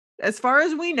did. As far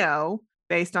as we know,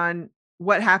 based on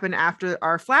what happened after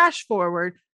our flash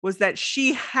forward, was that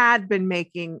she had been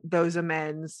making those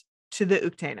amends to the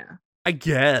Uktana. I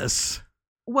guess.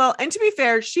 Well, and to be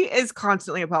fair, she is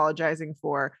constantly apologizing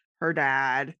for her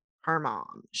dad, her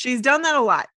mom. She's done that a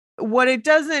lot. What it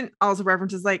doesn't also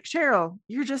reference is like, Cheryl,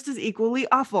 you're just as equally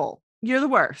awful. You're the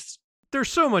worst. There's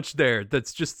so much there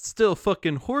that's just still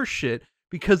fucking horseshit,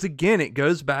 because again, it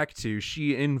goes back to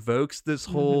she invokes this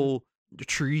whole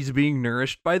trees being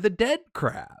nourished by the dead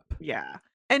crap. Yeah.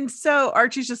 And so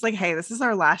Archie's just like, hey, this is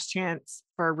our last chance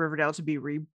for Riverdale to be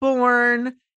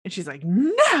reborn. And she's like,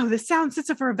 no, this sound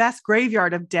sits for a vast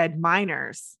graveyard of dead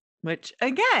miners. Which,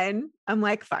 again, I'm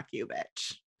like, fuck you,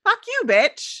 bitch. Fuck you,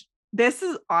 bitch. This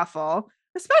is awful,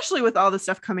 especially with all the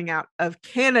stuff coming out of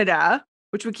Canada,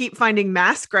 which we keep finding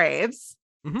mass graves.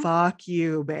 Fuck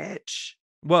you, bitch.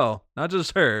 Well, not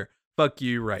just her. Fuck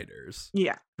you, writers.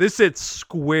 Yeah. This sits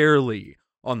squarely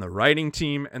on the writing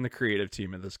team and the creative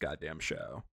team of this goddamn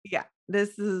show. Yeah.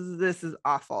 This is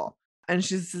awful. And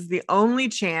she says the only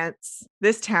chance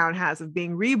this town has of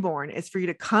being reborn is for you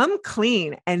to come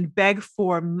clean and beg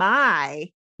for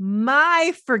my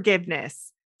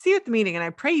forgiveness. See you at the meeting, and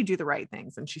I pray you do the right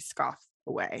things. And she scoffs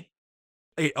away.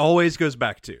 It always goes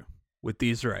back to, with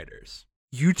these writers,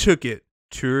 you took it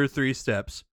 2 or 3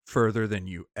 steps further than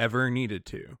you ever needed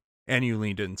to. And you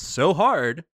leaned in so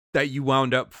hard that you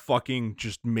wound up fucking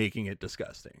just making it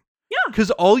disgusting. Yeah.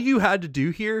 Because all you had to do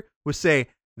here was say,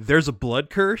 there's a blood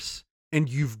curse, and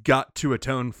you've got to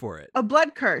atone for it. A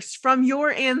blood curse from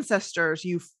your ancestors,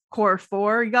 you core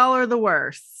 4. Y'all are the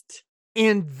worst.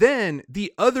 And then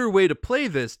the other way to play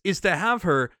this is to have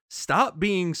her stop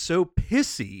being so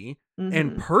pissy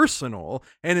and personal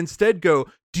and instead go,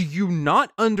 do you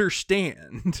not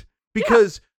understand?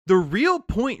 Because the real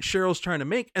point Cheryl's trying to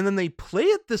make, and then they play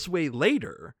it this way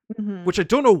later, which I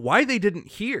don't know why they didn't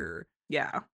hear.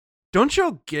 Yeah. Don't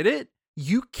y'all get it?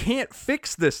 You can't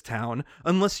fix this town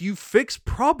unless you fix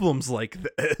problems like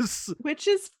this. Which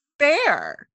is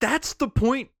fair. That's the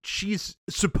point she's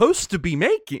supposed to be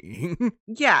making.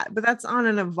 Yeah, but that's on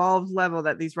an evolved level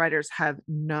that these writers have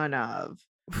none of.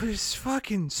 It's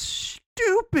fucking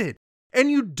stupid. And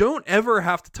you don't ever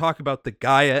have to talk about the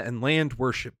Gaia and land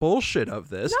worship bullshit of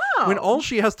this. No. When all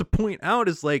she has to point out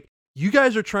is like, you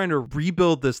guys are trying to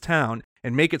rebuild this town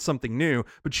and make it something new,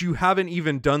 but you haven't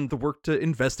even done the work to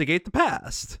investigate the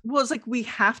past. Well, it's like we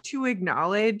have to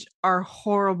acknowledge our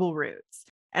horrible roots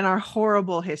and our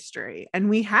horrible history. And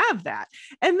we have that.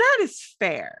 And that is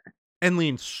fair. And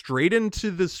lean straight into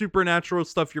the supernatural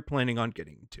stuff you're planning on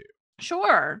getting to.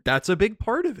 Sure. That's a big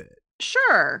part of it.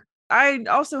 Sure. I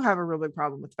also have a real big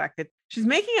problem with the fact that she's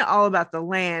making it all about the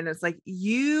land. It's like,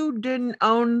 you didn't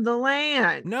own the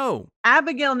land. No.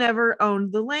 Abigail never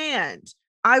owned the land.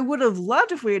 I would have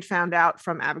loved if we had found out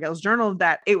from Abigail's journal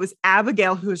that it was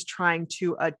Abigail who was trying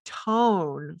to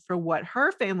atone for what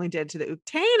her family did to the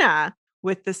Uktana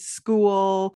with the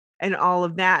school and all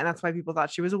of that. And that's why people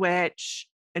thought she was a witch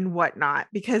and whatnot,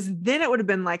 because then it would have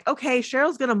been like, okay,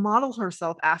 Cheryl's going to model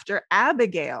herself after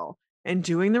Abigail and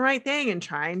doing the right thing and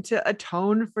trying to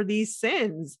atone for these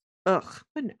sins. Ugh,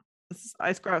 but no,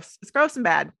 it's gross. It's gross and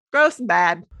bad. Gross and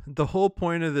bad. The whole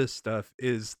point of this stuff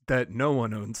is that no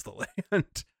one owns the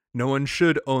land. No one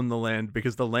should own the land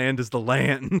because the land is the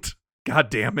land. God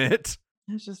damn it.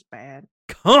 It's just bad.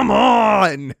 Come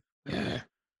on.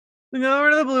 We go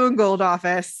over to the blue and gold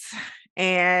office,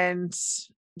 and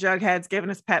Jughead's giving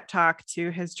his pep talk to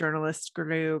his journalist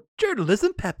group.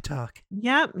 Journalism pep talk.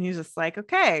 Yep. And he's just like,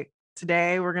 okay,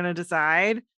 today we're going to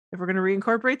decide if we're going to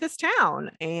reincorporate this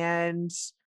town, and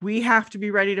we have to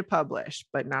be ready to publish,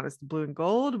 but not as the blue and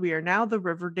gold. We are now the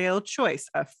Riverdale Choice,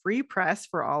 a free press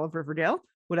for all of Riverdale.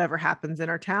 Whatever happens in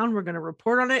our town, we're going to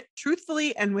report on it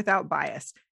truthfully and without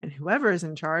bias. And whoever is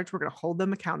in charge, we're going to hold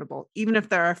them accountable, even if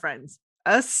they're our friends,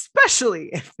 especially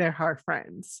if they're our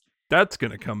friends. That's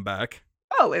going to come back.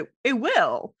 Oh, it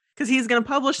will, because he's going to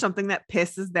publish something that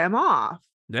pisses them off.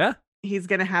 Yeah. He's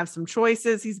going to have some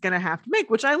choices he's going to have to make,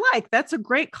 which I like. That's a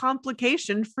great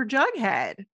complication for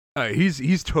Jughead.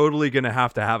 He's totally going to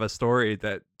have a story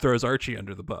that throws Archie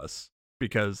under the bus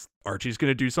because Archie's going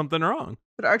to do something wrong.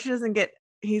 But Archie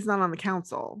he's not on the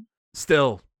council.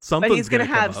 Still, something's but he's going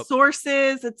to have up.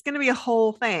 sources. It's going to be a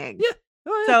whole thing. Yeah.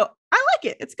 Oh, yeah. So I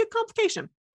like it. It's a good complication.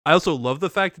 I also love the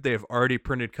fact that they have already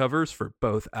printed covers for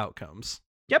both outcomes.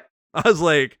 Yep. I was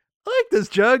like, I like this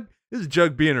Jug. This is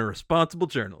Jug being a responsible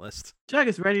journalist. Jug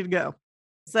is ready to go.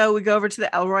 So we go over to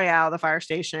the El Royale, the fire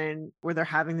station, where they're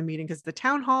having the meeting because the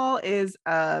town hall is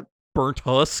a burnt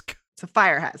husk. It's a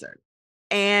fire hazard.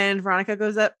 And Veronica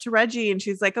goes up to Reggie and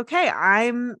she's like, okay,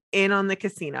 I'm in on the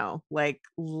casino. Like,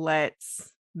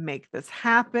 let's make this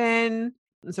happen.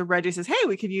 And so Reggie says, hey,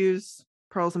 we could use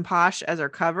Pearls and Posh as our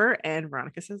cover. And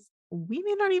Veronica says, we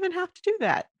may not even have to do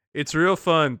that. It's real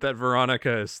fun that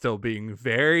Veronica is still being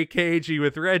very cagey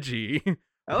with Reggie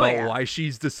about why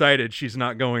she's decided she's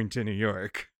not going to New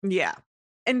York. Yeah.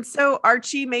 And so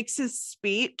Archie makes his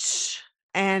speech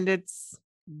and it's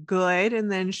good.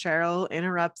 And then Cheryl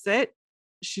interrupts it.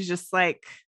 She's just like,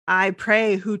 I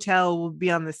pray Hootel will be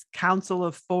on this council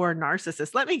of 4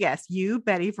 narcissists. Let me guess, you,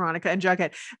 Betty, Veronica, and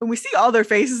Jughead. And we see all their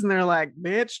faces and they're like,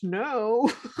 bitch,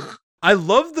 no. I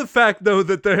love the fact, though,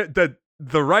 that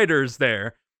the writers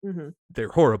there, mm-hmm. they're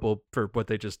horrible for what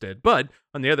they just did. But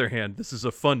on the other hand, this is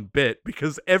a fun bit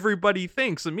because everybody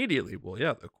thinks immediately, well,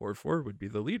 yeah, the core 4 would be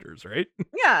the leaders, right?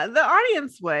 Yeah, the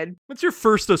audience would. What's your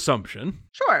first assumption?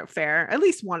 Sure, fair. At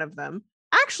least one of them.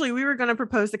 Actually, we were going to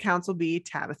propose the council be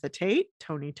Tabitha Tate,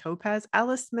 Tony Topaz,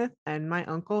 Alice Smith, and my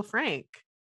Uncle Frank.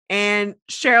 And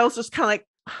Cheryl's just kind of like,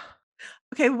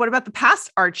 okay, what about the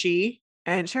past, Archie?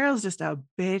 And Cheryl's just a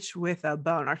bitch with a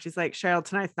bone. Archie's like, Cheryl,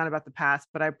 tonight's not about the past,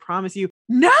 but I promise you,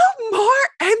 no more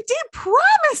empty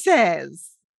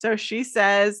promises. So she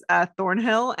says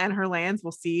Thornhill and her lands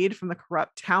will cede from the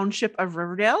corrupt township of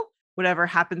Riverdale. Whatever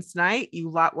happens tonight, you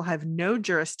lot will have no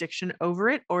jurisdiction over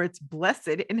it or its blessed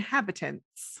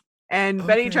inhabitants. And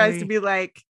Betty tries to be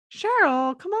like,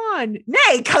 Cheryl, come on.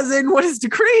 Nay, cousin, what is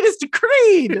decreed is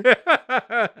decreed.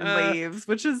 And leaves,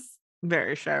 which is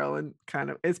very Cheryl and kind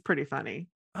of is pretty funny.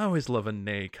 I always love a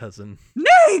nay, cousin.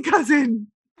 Nay, cousin.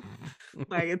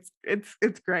 Like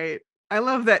it's great. I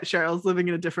love that Cheryl's living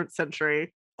in a different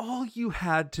century. All you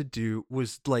had to do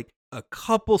was like a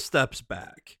couple steps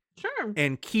back. Sure.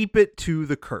 And keep it to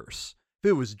the curse. If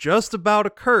it was just about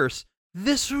a curse,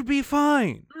 this would be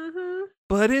fine. Mm-hmm.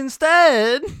 But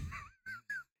instead,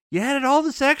 you added all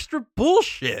this extra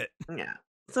bullshit. Yeah.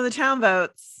 So the town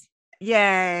votes.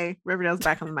 Yay. Riverdale's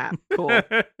back on the map. Cool.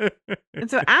 And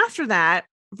so after that,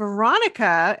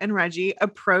 Veronica and Reggie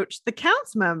approached the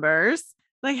council members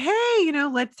like, hey,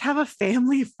 let's have a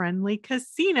family-friendly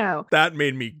casino. That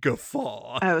made me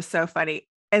guffaw. Oh, so funny.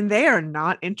 And they are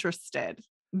not interested.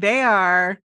 They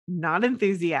are not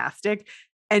enthusiastic.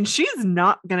 And she's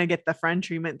not going to get the friend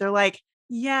treatment. They're like,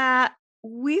 yeah,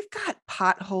 we've got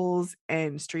potholes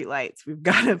and streetlights we've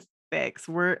got to fix.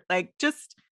 We're like,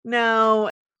 just no,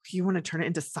 you want to turn it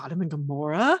into Sodom and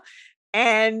Gomorrah?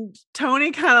 And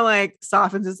Tony kind of like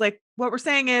softens. It's like, what we're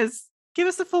saying is give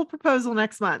us a full proposal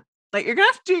next month. Like, you're going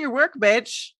to have to do your work,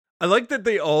 bitch. I like that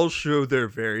they all show their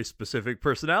very specific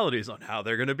personalities on how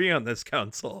they're going to be on this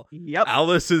council. Yep.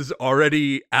 Alice is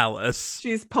already Alice.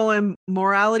 She's pulling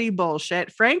morality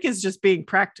bullshit. Frank is just being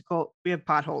practical. We have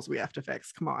potholes we have to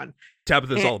fix. Come on.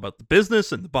 Tabitha's all about the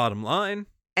business and the bottom line.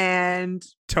 And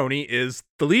Tony is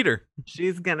the leader.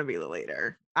 She's going to be the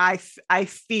leader. I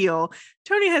feel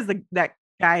Tony has that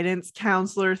guidance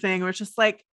counselor thing where it's just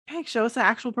like, hey, show us an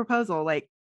actual proposal. Like,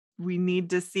 we need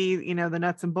to see, the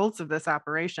nuts and bolts of this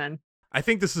operation. I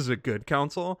think this is a good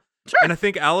council. Sure. And I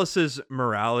think Alice's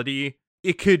morality,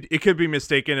 it could be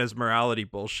mistaken as morality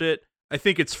bullshit. I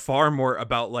think it's far more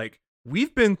about like,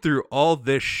 we've been through all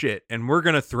this shit and we're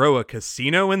going to throw a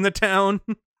casino in the town.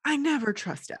 I never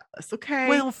trust Alice, okay?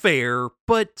 Well, fair,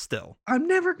 but still. I'm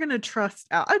never going to trust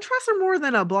Alice. I trust her more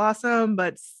than a Blossom,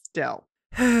 but still.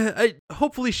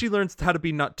 Hopefully she learns how to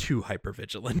be not too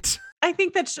hypervigilant. I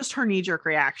think that's just her knee-jerk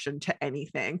reaction to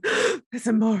anything. It's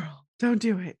immoral. Don't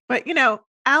do it. But,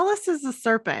 Alice is a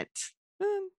serpent.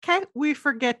 Okay? We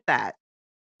forget that.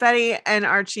 Betty and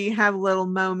Archie have a little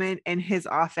moment in his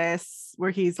office where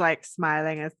he's like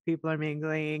smiling as people are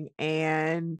mingling.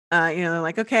 And, they're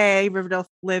like, okay, Riverdale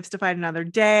lives to fight another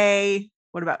day.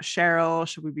 What about Cheryl?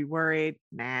 Should we be worried?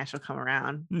 Nah, she'll come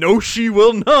around. No, she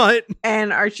will not.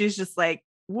 And Archie's just like,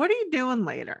 what are you doing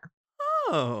later?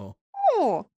 Oh.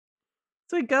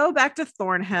 So we go back to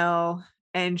Thornhill,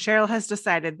 and Cheryl has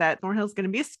decided that Thornhill's going to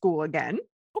be a school again.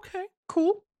 Okay.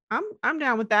 Cool. I'm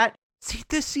down with that. See,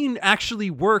 this scene actually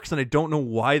works, and I don't know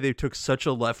why they took such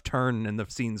a left turn in the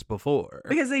scenes before.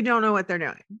 Because they don't know what they're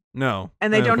doing. No.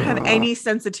 And they don't have any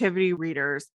sensitivity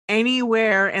readers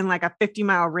anywhere in like a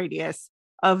 50-mile radius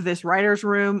of this writer's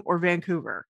room or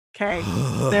Vancouver. Okay.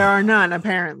 There are none,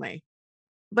 apparently.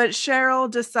 But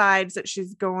Cheryl decides that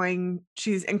she's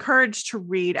encouraged to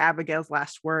read Abigail's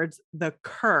last words, the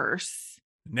curse.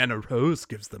 Nana Rose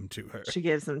gives them to her. She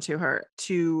gives them to her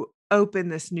to open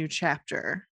this new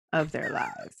chapter of their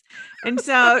lives. And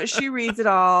so she reads it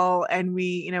all, and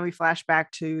we flash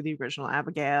back to the original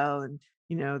Abigail and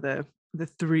the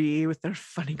three with their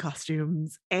funny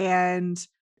costumes, and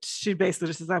she basically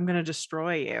just says, I'm going to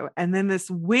destroy you. And then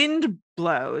this wind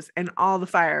blows and all the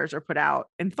fires are put out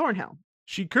in Thornhill.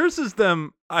 She curses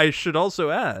them, I should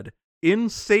also add, in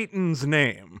Satan's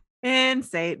name. In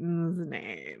Satan's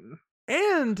name.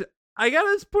 And I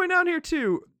gotta point out here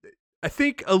too, I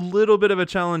think a little bit of a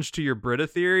challenge to your Britta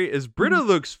theory is Britta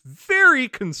looks very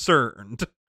concerned.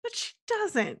 But she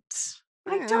doesn't.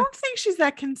 I don't think she's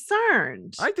that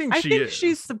concerned. I think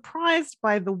she's surprised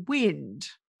by the wind.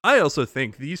 I also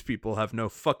think these people have no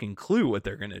fucking clue what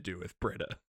they're gonna do with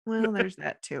Britta. Well, there's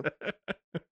that too.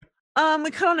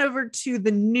 We cut on over to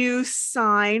the new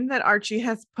sign that Archie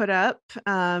has put up.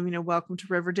 Welcome to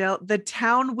Riverdale, the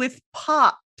town with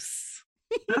pops.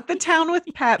 Not the town with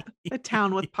pep, the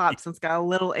town with pops. It's got a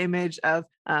little image of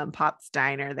Pop's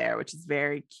Diner there, which is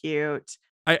very cute.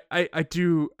 I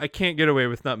can't get away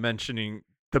with not mentioning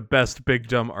the best Big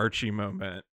Dumb Archie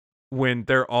moment when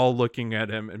they're all looking at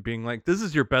him and being like, this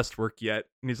is your best work yet.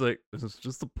 And he's like, this is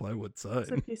just a plywood sign.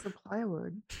 It's a piece of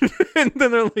plywood. And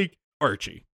then they're like,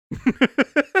 Archie.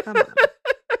 Come on.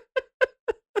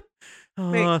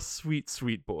 Oh,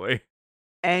 sweet boy.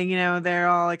 And, they're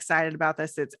all excited about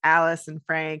this. It's Alice and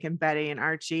Frank and Betty and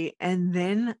Archie. And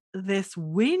then this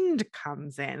wind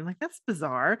comes in. Like, that's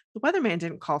bizarre. The weatherman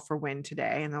didn't call for wind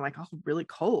today. And they're like, oh, really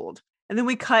cold. And then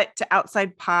we cut to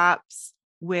outside Pops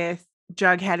with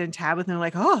Jughead and Tabitha. And they're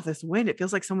like, oh, this wind. It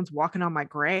feels like someone's walking on my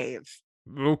grave.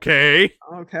 Okay.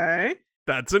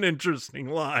 That's an interesting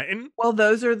line. Well,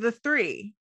 those are the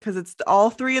three. Because it's all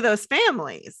three of those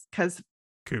families. Because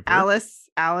Alice,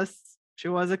 she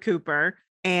was a Cooper.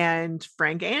 And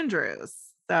Frank Andrews.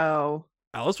 So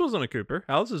Alice wasn't a Cooper.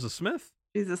 Alice is a Smith.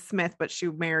 She's a Smith, but she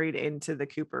married into the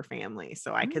Cooper family.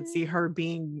 So I could see her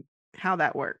being how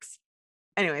that works.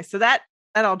 Anyway, so that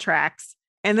all tracks.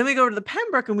 And then we go to the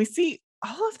Pembroke and we see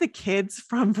all of the kids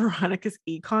from Veronica's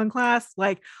econ class,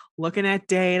 like looking at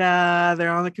data.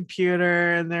 They're on the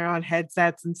computer and they're on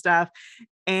headsets and stuff.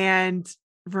 And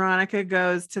Veronica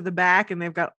goes to the back and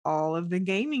they've got all of the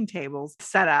gaming tables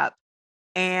set up.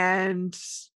 And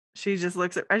she just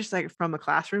looks at Reggie like from a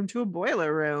classroom to a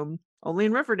boiler room, only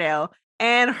in Riverdale.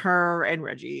 And her and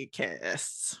Reggie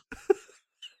kiss.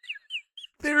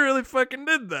 They really fucking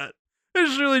did that. They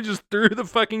surely just threw the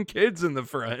fucking kids in the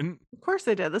front. Of course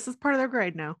they did. This is part of their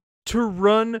grade now. To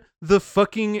run the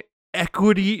fucking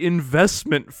equity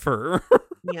investment firm.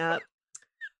 Yep.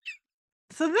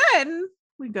 So then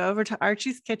we go over to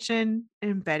Archie's kitchen,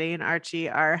 and Betty and Archie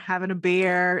are having a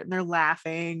beer and they're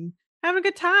laughing, having a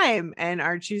good time. And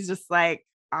Archie's just like,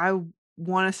 I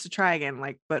want us to try again,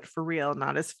 like, but for real,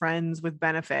 not as friends with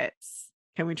benefits.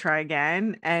 Can we try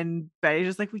again? And Betty's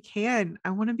just like, we can.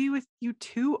 I want to be with you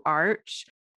too, Arch.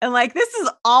 And like, this is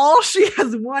all she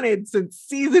has wanted since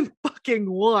season fucking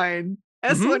 1,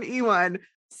 S1E1.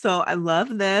 So I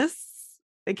love this.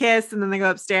 They kiss and then they go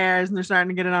upstairs and they're starting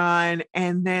to get it on.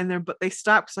 And then they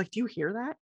stop. It's like, do you hear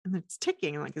that? And it's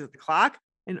ticking. And like, is it the clock?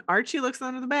 And Archie looks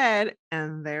under the bed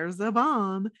and there's a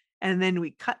bomb. And then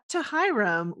we cut to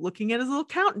Hiram looking at his little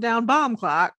countdown bomb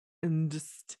clock and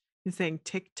just he's saying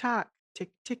tick tock, tick,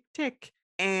 tick, tick.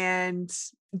 And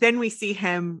then we see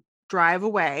him drive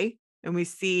away and we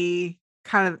see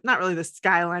kind of not really the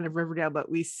skyline of Riverdale, but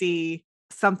we see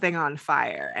something on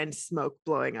fire and smoke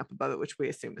blowing up above it, which we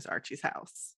assume is Archie's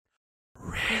house.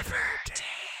 Riverdale.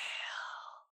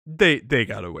 They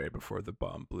got away before the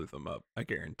bomb blew them up, I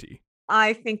guarantee.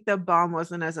 I think the bomb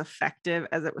wasn't as effective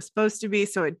as it was supposed to be,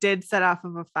 so it did set off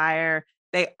of a fire.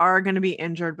 They are going to be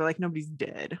injured, but like nobody's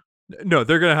dead. No,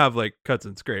 they're going to have like cuts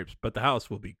and scrapes, but the house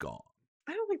will be gone.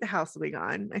 I don't think the house will be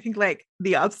gone. I think like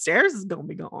the upstairs is going to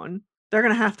be gone. They're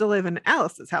going to have to live in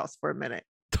Alice's house for a minute,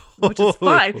 which is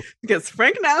fine because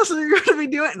Frank and Alice are going to be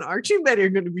doing it and Archie and Betty are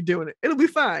going to be doing it. It'll be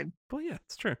fine. Well, yeah,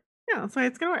 it's true. Yeah, that's why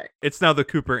it's going to work. It's now the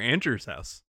Cooper Andrews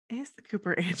house. It's the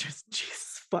Cooper Andrews.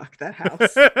 Jesus, fuck that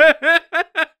house.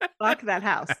 Fuck that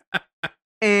house.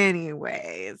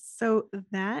 Anyways, so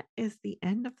that is the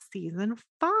end of season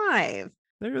 5.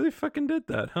 They really fucking did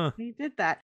that, huh? They did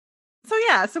that. So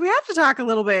yeah, so we have to talk a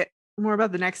little bit more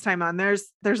about the next time on.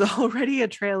 There's already a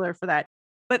trailer for that,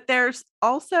 but there's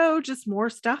also just more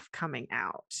stuff coming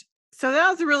out. So that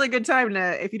was a really good time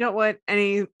to, if you don't want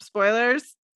any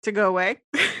spoilers, to go away.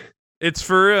 It's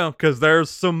for real, because there's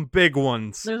some big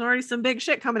ones. There's already some big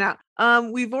shit coming out.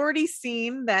 We've already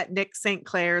seen that Nick St.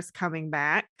 Clair's coming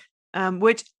back,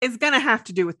 which is going to have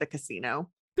to do with the casino.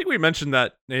 I think we mentioned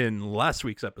that in last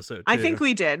week's episode, too. I think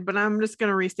we did, but I'm just going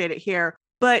to restate it here.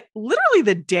 But literally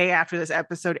the day after this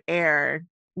episode aired,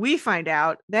 we find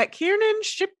out that Kiernan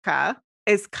Shipka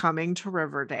is coming to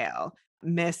Riverdale.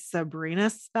 Miss Sabrina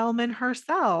Spellman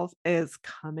herself is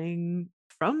coming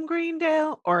from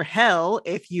Greendale or hell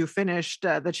if you finished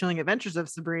The Chilling Adventures of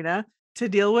Sabrina to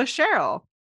deal with Cheryl.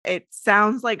 It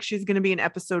sounds like she's going to be in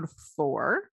episode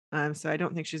 4. So I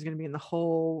don't think she's going to be in the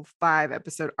whole 5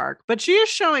 episode arc, but she is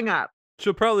showing up.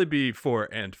 She'll probably be 4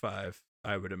 and 5,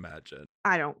 I would imagine.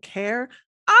 I don't care.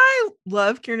 I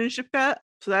love Kiernan Shipka,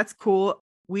 so that's cool.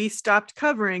 We stopped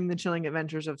covering The Chilling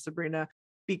Adventures of Sabrina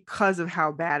because of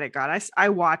how bad it got. I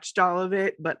watched all of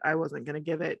it, but I wasn't going to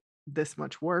give it this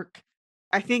much work.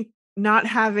 I think not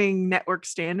having network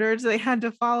standards they had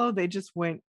to follow, they just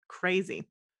went crazy.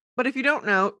 But if you don't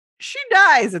know, she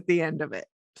dies at the end of it.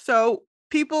 So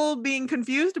people being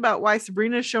confused about why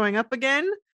Sabrina is showing up again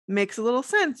makes a little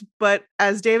sense. But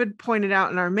as David pointed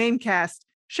out in our main cast,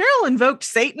 Cheryl invoked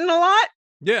Satan a lot.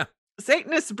 Yeah.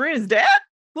 Satan is Sabrina's dad?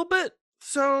 A little bit.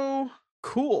 So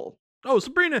cool. Oh,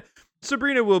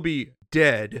 Sabrina will be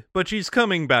dead, but she's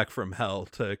coming back from hell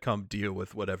to come deal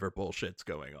with whatever bullshit's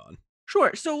going on.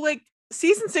 Sure. So like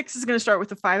season 6 is going to start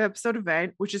with a 5-episode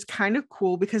event, which is kind of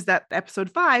cool because that episode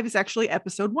 5 is actually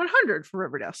episode 100 for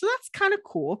Riverdale. So that's kind of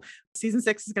cool. Season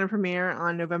 6 is going to premiere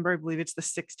on November, I believe it's the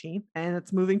 16th, and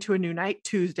it's moving to a new night,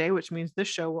 Tuesday, which means this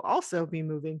show will also be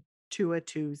moving to a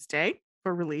Tuesday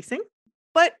for releasing.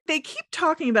 But they keep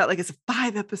talking about like it's a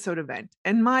 5-episode event.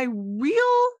 And my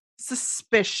real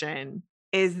suspicion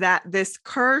is that this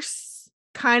curse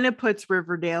kind of puts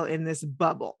Riverdale in this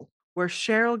bubble where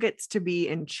Cheryl gets to be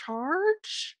in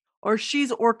charge, or she's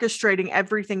orchestrating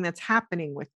everything that's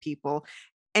happening with people.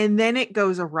 And then it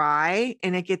goes awry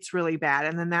and it gets really bad.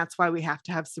 And then that's why we have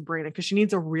to have Sabrina, because she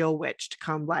needs a real witch to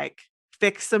come like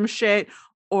fix some shit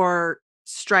or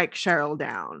strike Cheryl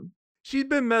down. She's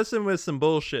been messing with some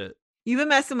bullshit. You've been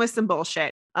messing with some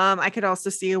bullshit. I could also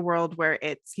see a world where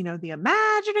it's, the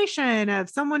imagination of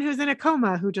someone who's in a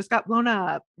coma who just got blown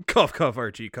up. Cough, cough,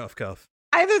 Archie, cough, cough.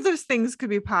 Either of those things could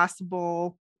be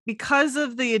possible. Because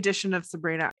of the addition of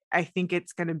Sabrina, I think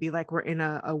it's going to be like we're in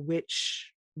a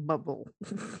witch bubble.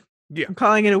 Yeah. I'm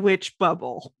calling it a witch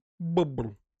bubble.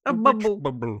 Bubble. A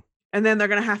bubble. And then they're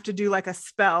going to have to do like a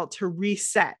spell to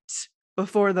reset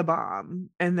before the bomb.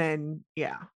 And then,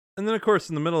 yeah. And then, of course,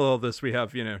 in the middle of all this, we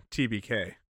have,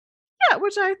 TBK. Yeah,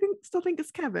 which I still think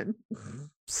is Kevin.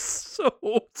 So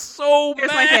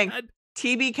Here's mad. my thing.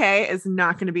 TBK is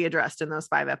not going to be addressed in those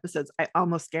 5 episodes. I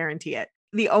almost guarantee it.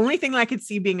 The only thing I could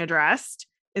see being addressed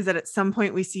is that at some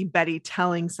point we see Betty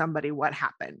telling somebody what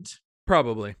happened.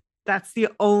 Probably. That's the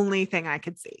only thing I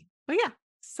could see. But yeah,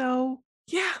 so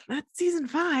yeah, that's season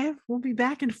 5. We'll be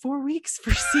back in 4 weeks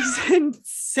for season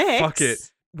 6. Fuck it.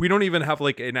 We don't even have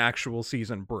like an actual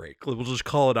season break. We'll just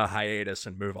call it a hiatus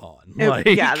and move on.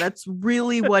 Yeah, that's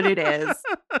really what it is.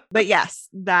 But yes,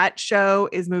 that show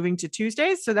is moving to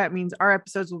Tuesdays. So that means our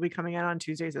episodes will be coming out on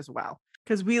Tuesdays as well.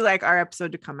 Because we like our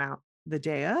episode to come out the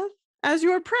day of as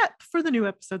your prep for the new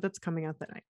episode that's coming out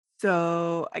that night.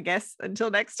 So I guess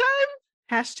until next time,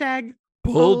 hashtag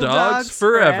Bulldogs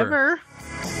forever.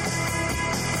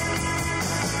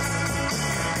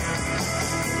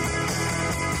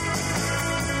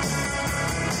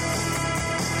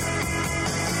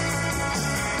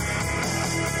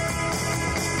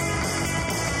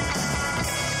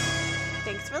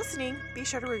 Be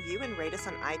sure to review and rate us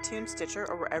on iTunes, Stitcher,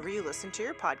 or wherever you listen to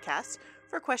your podcast.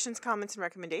 For questions, comments, and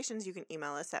recommendations, you can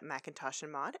email us at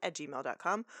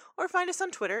macintoshandmod@gmail.com or find us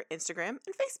on Twitter, Instagram,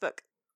 and Facebook.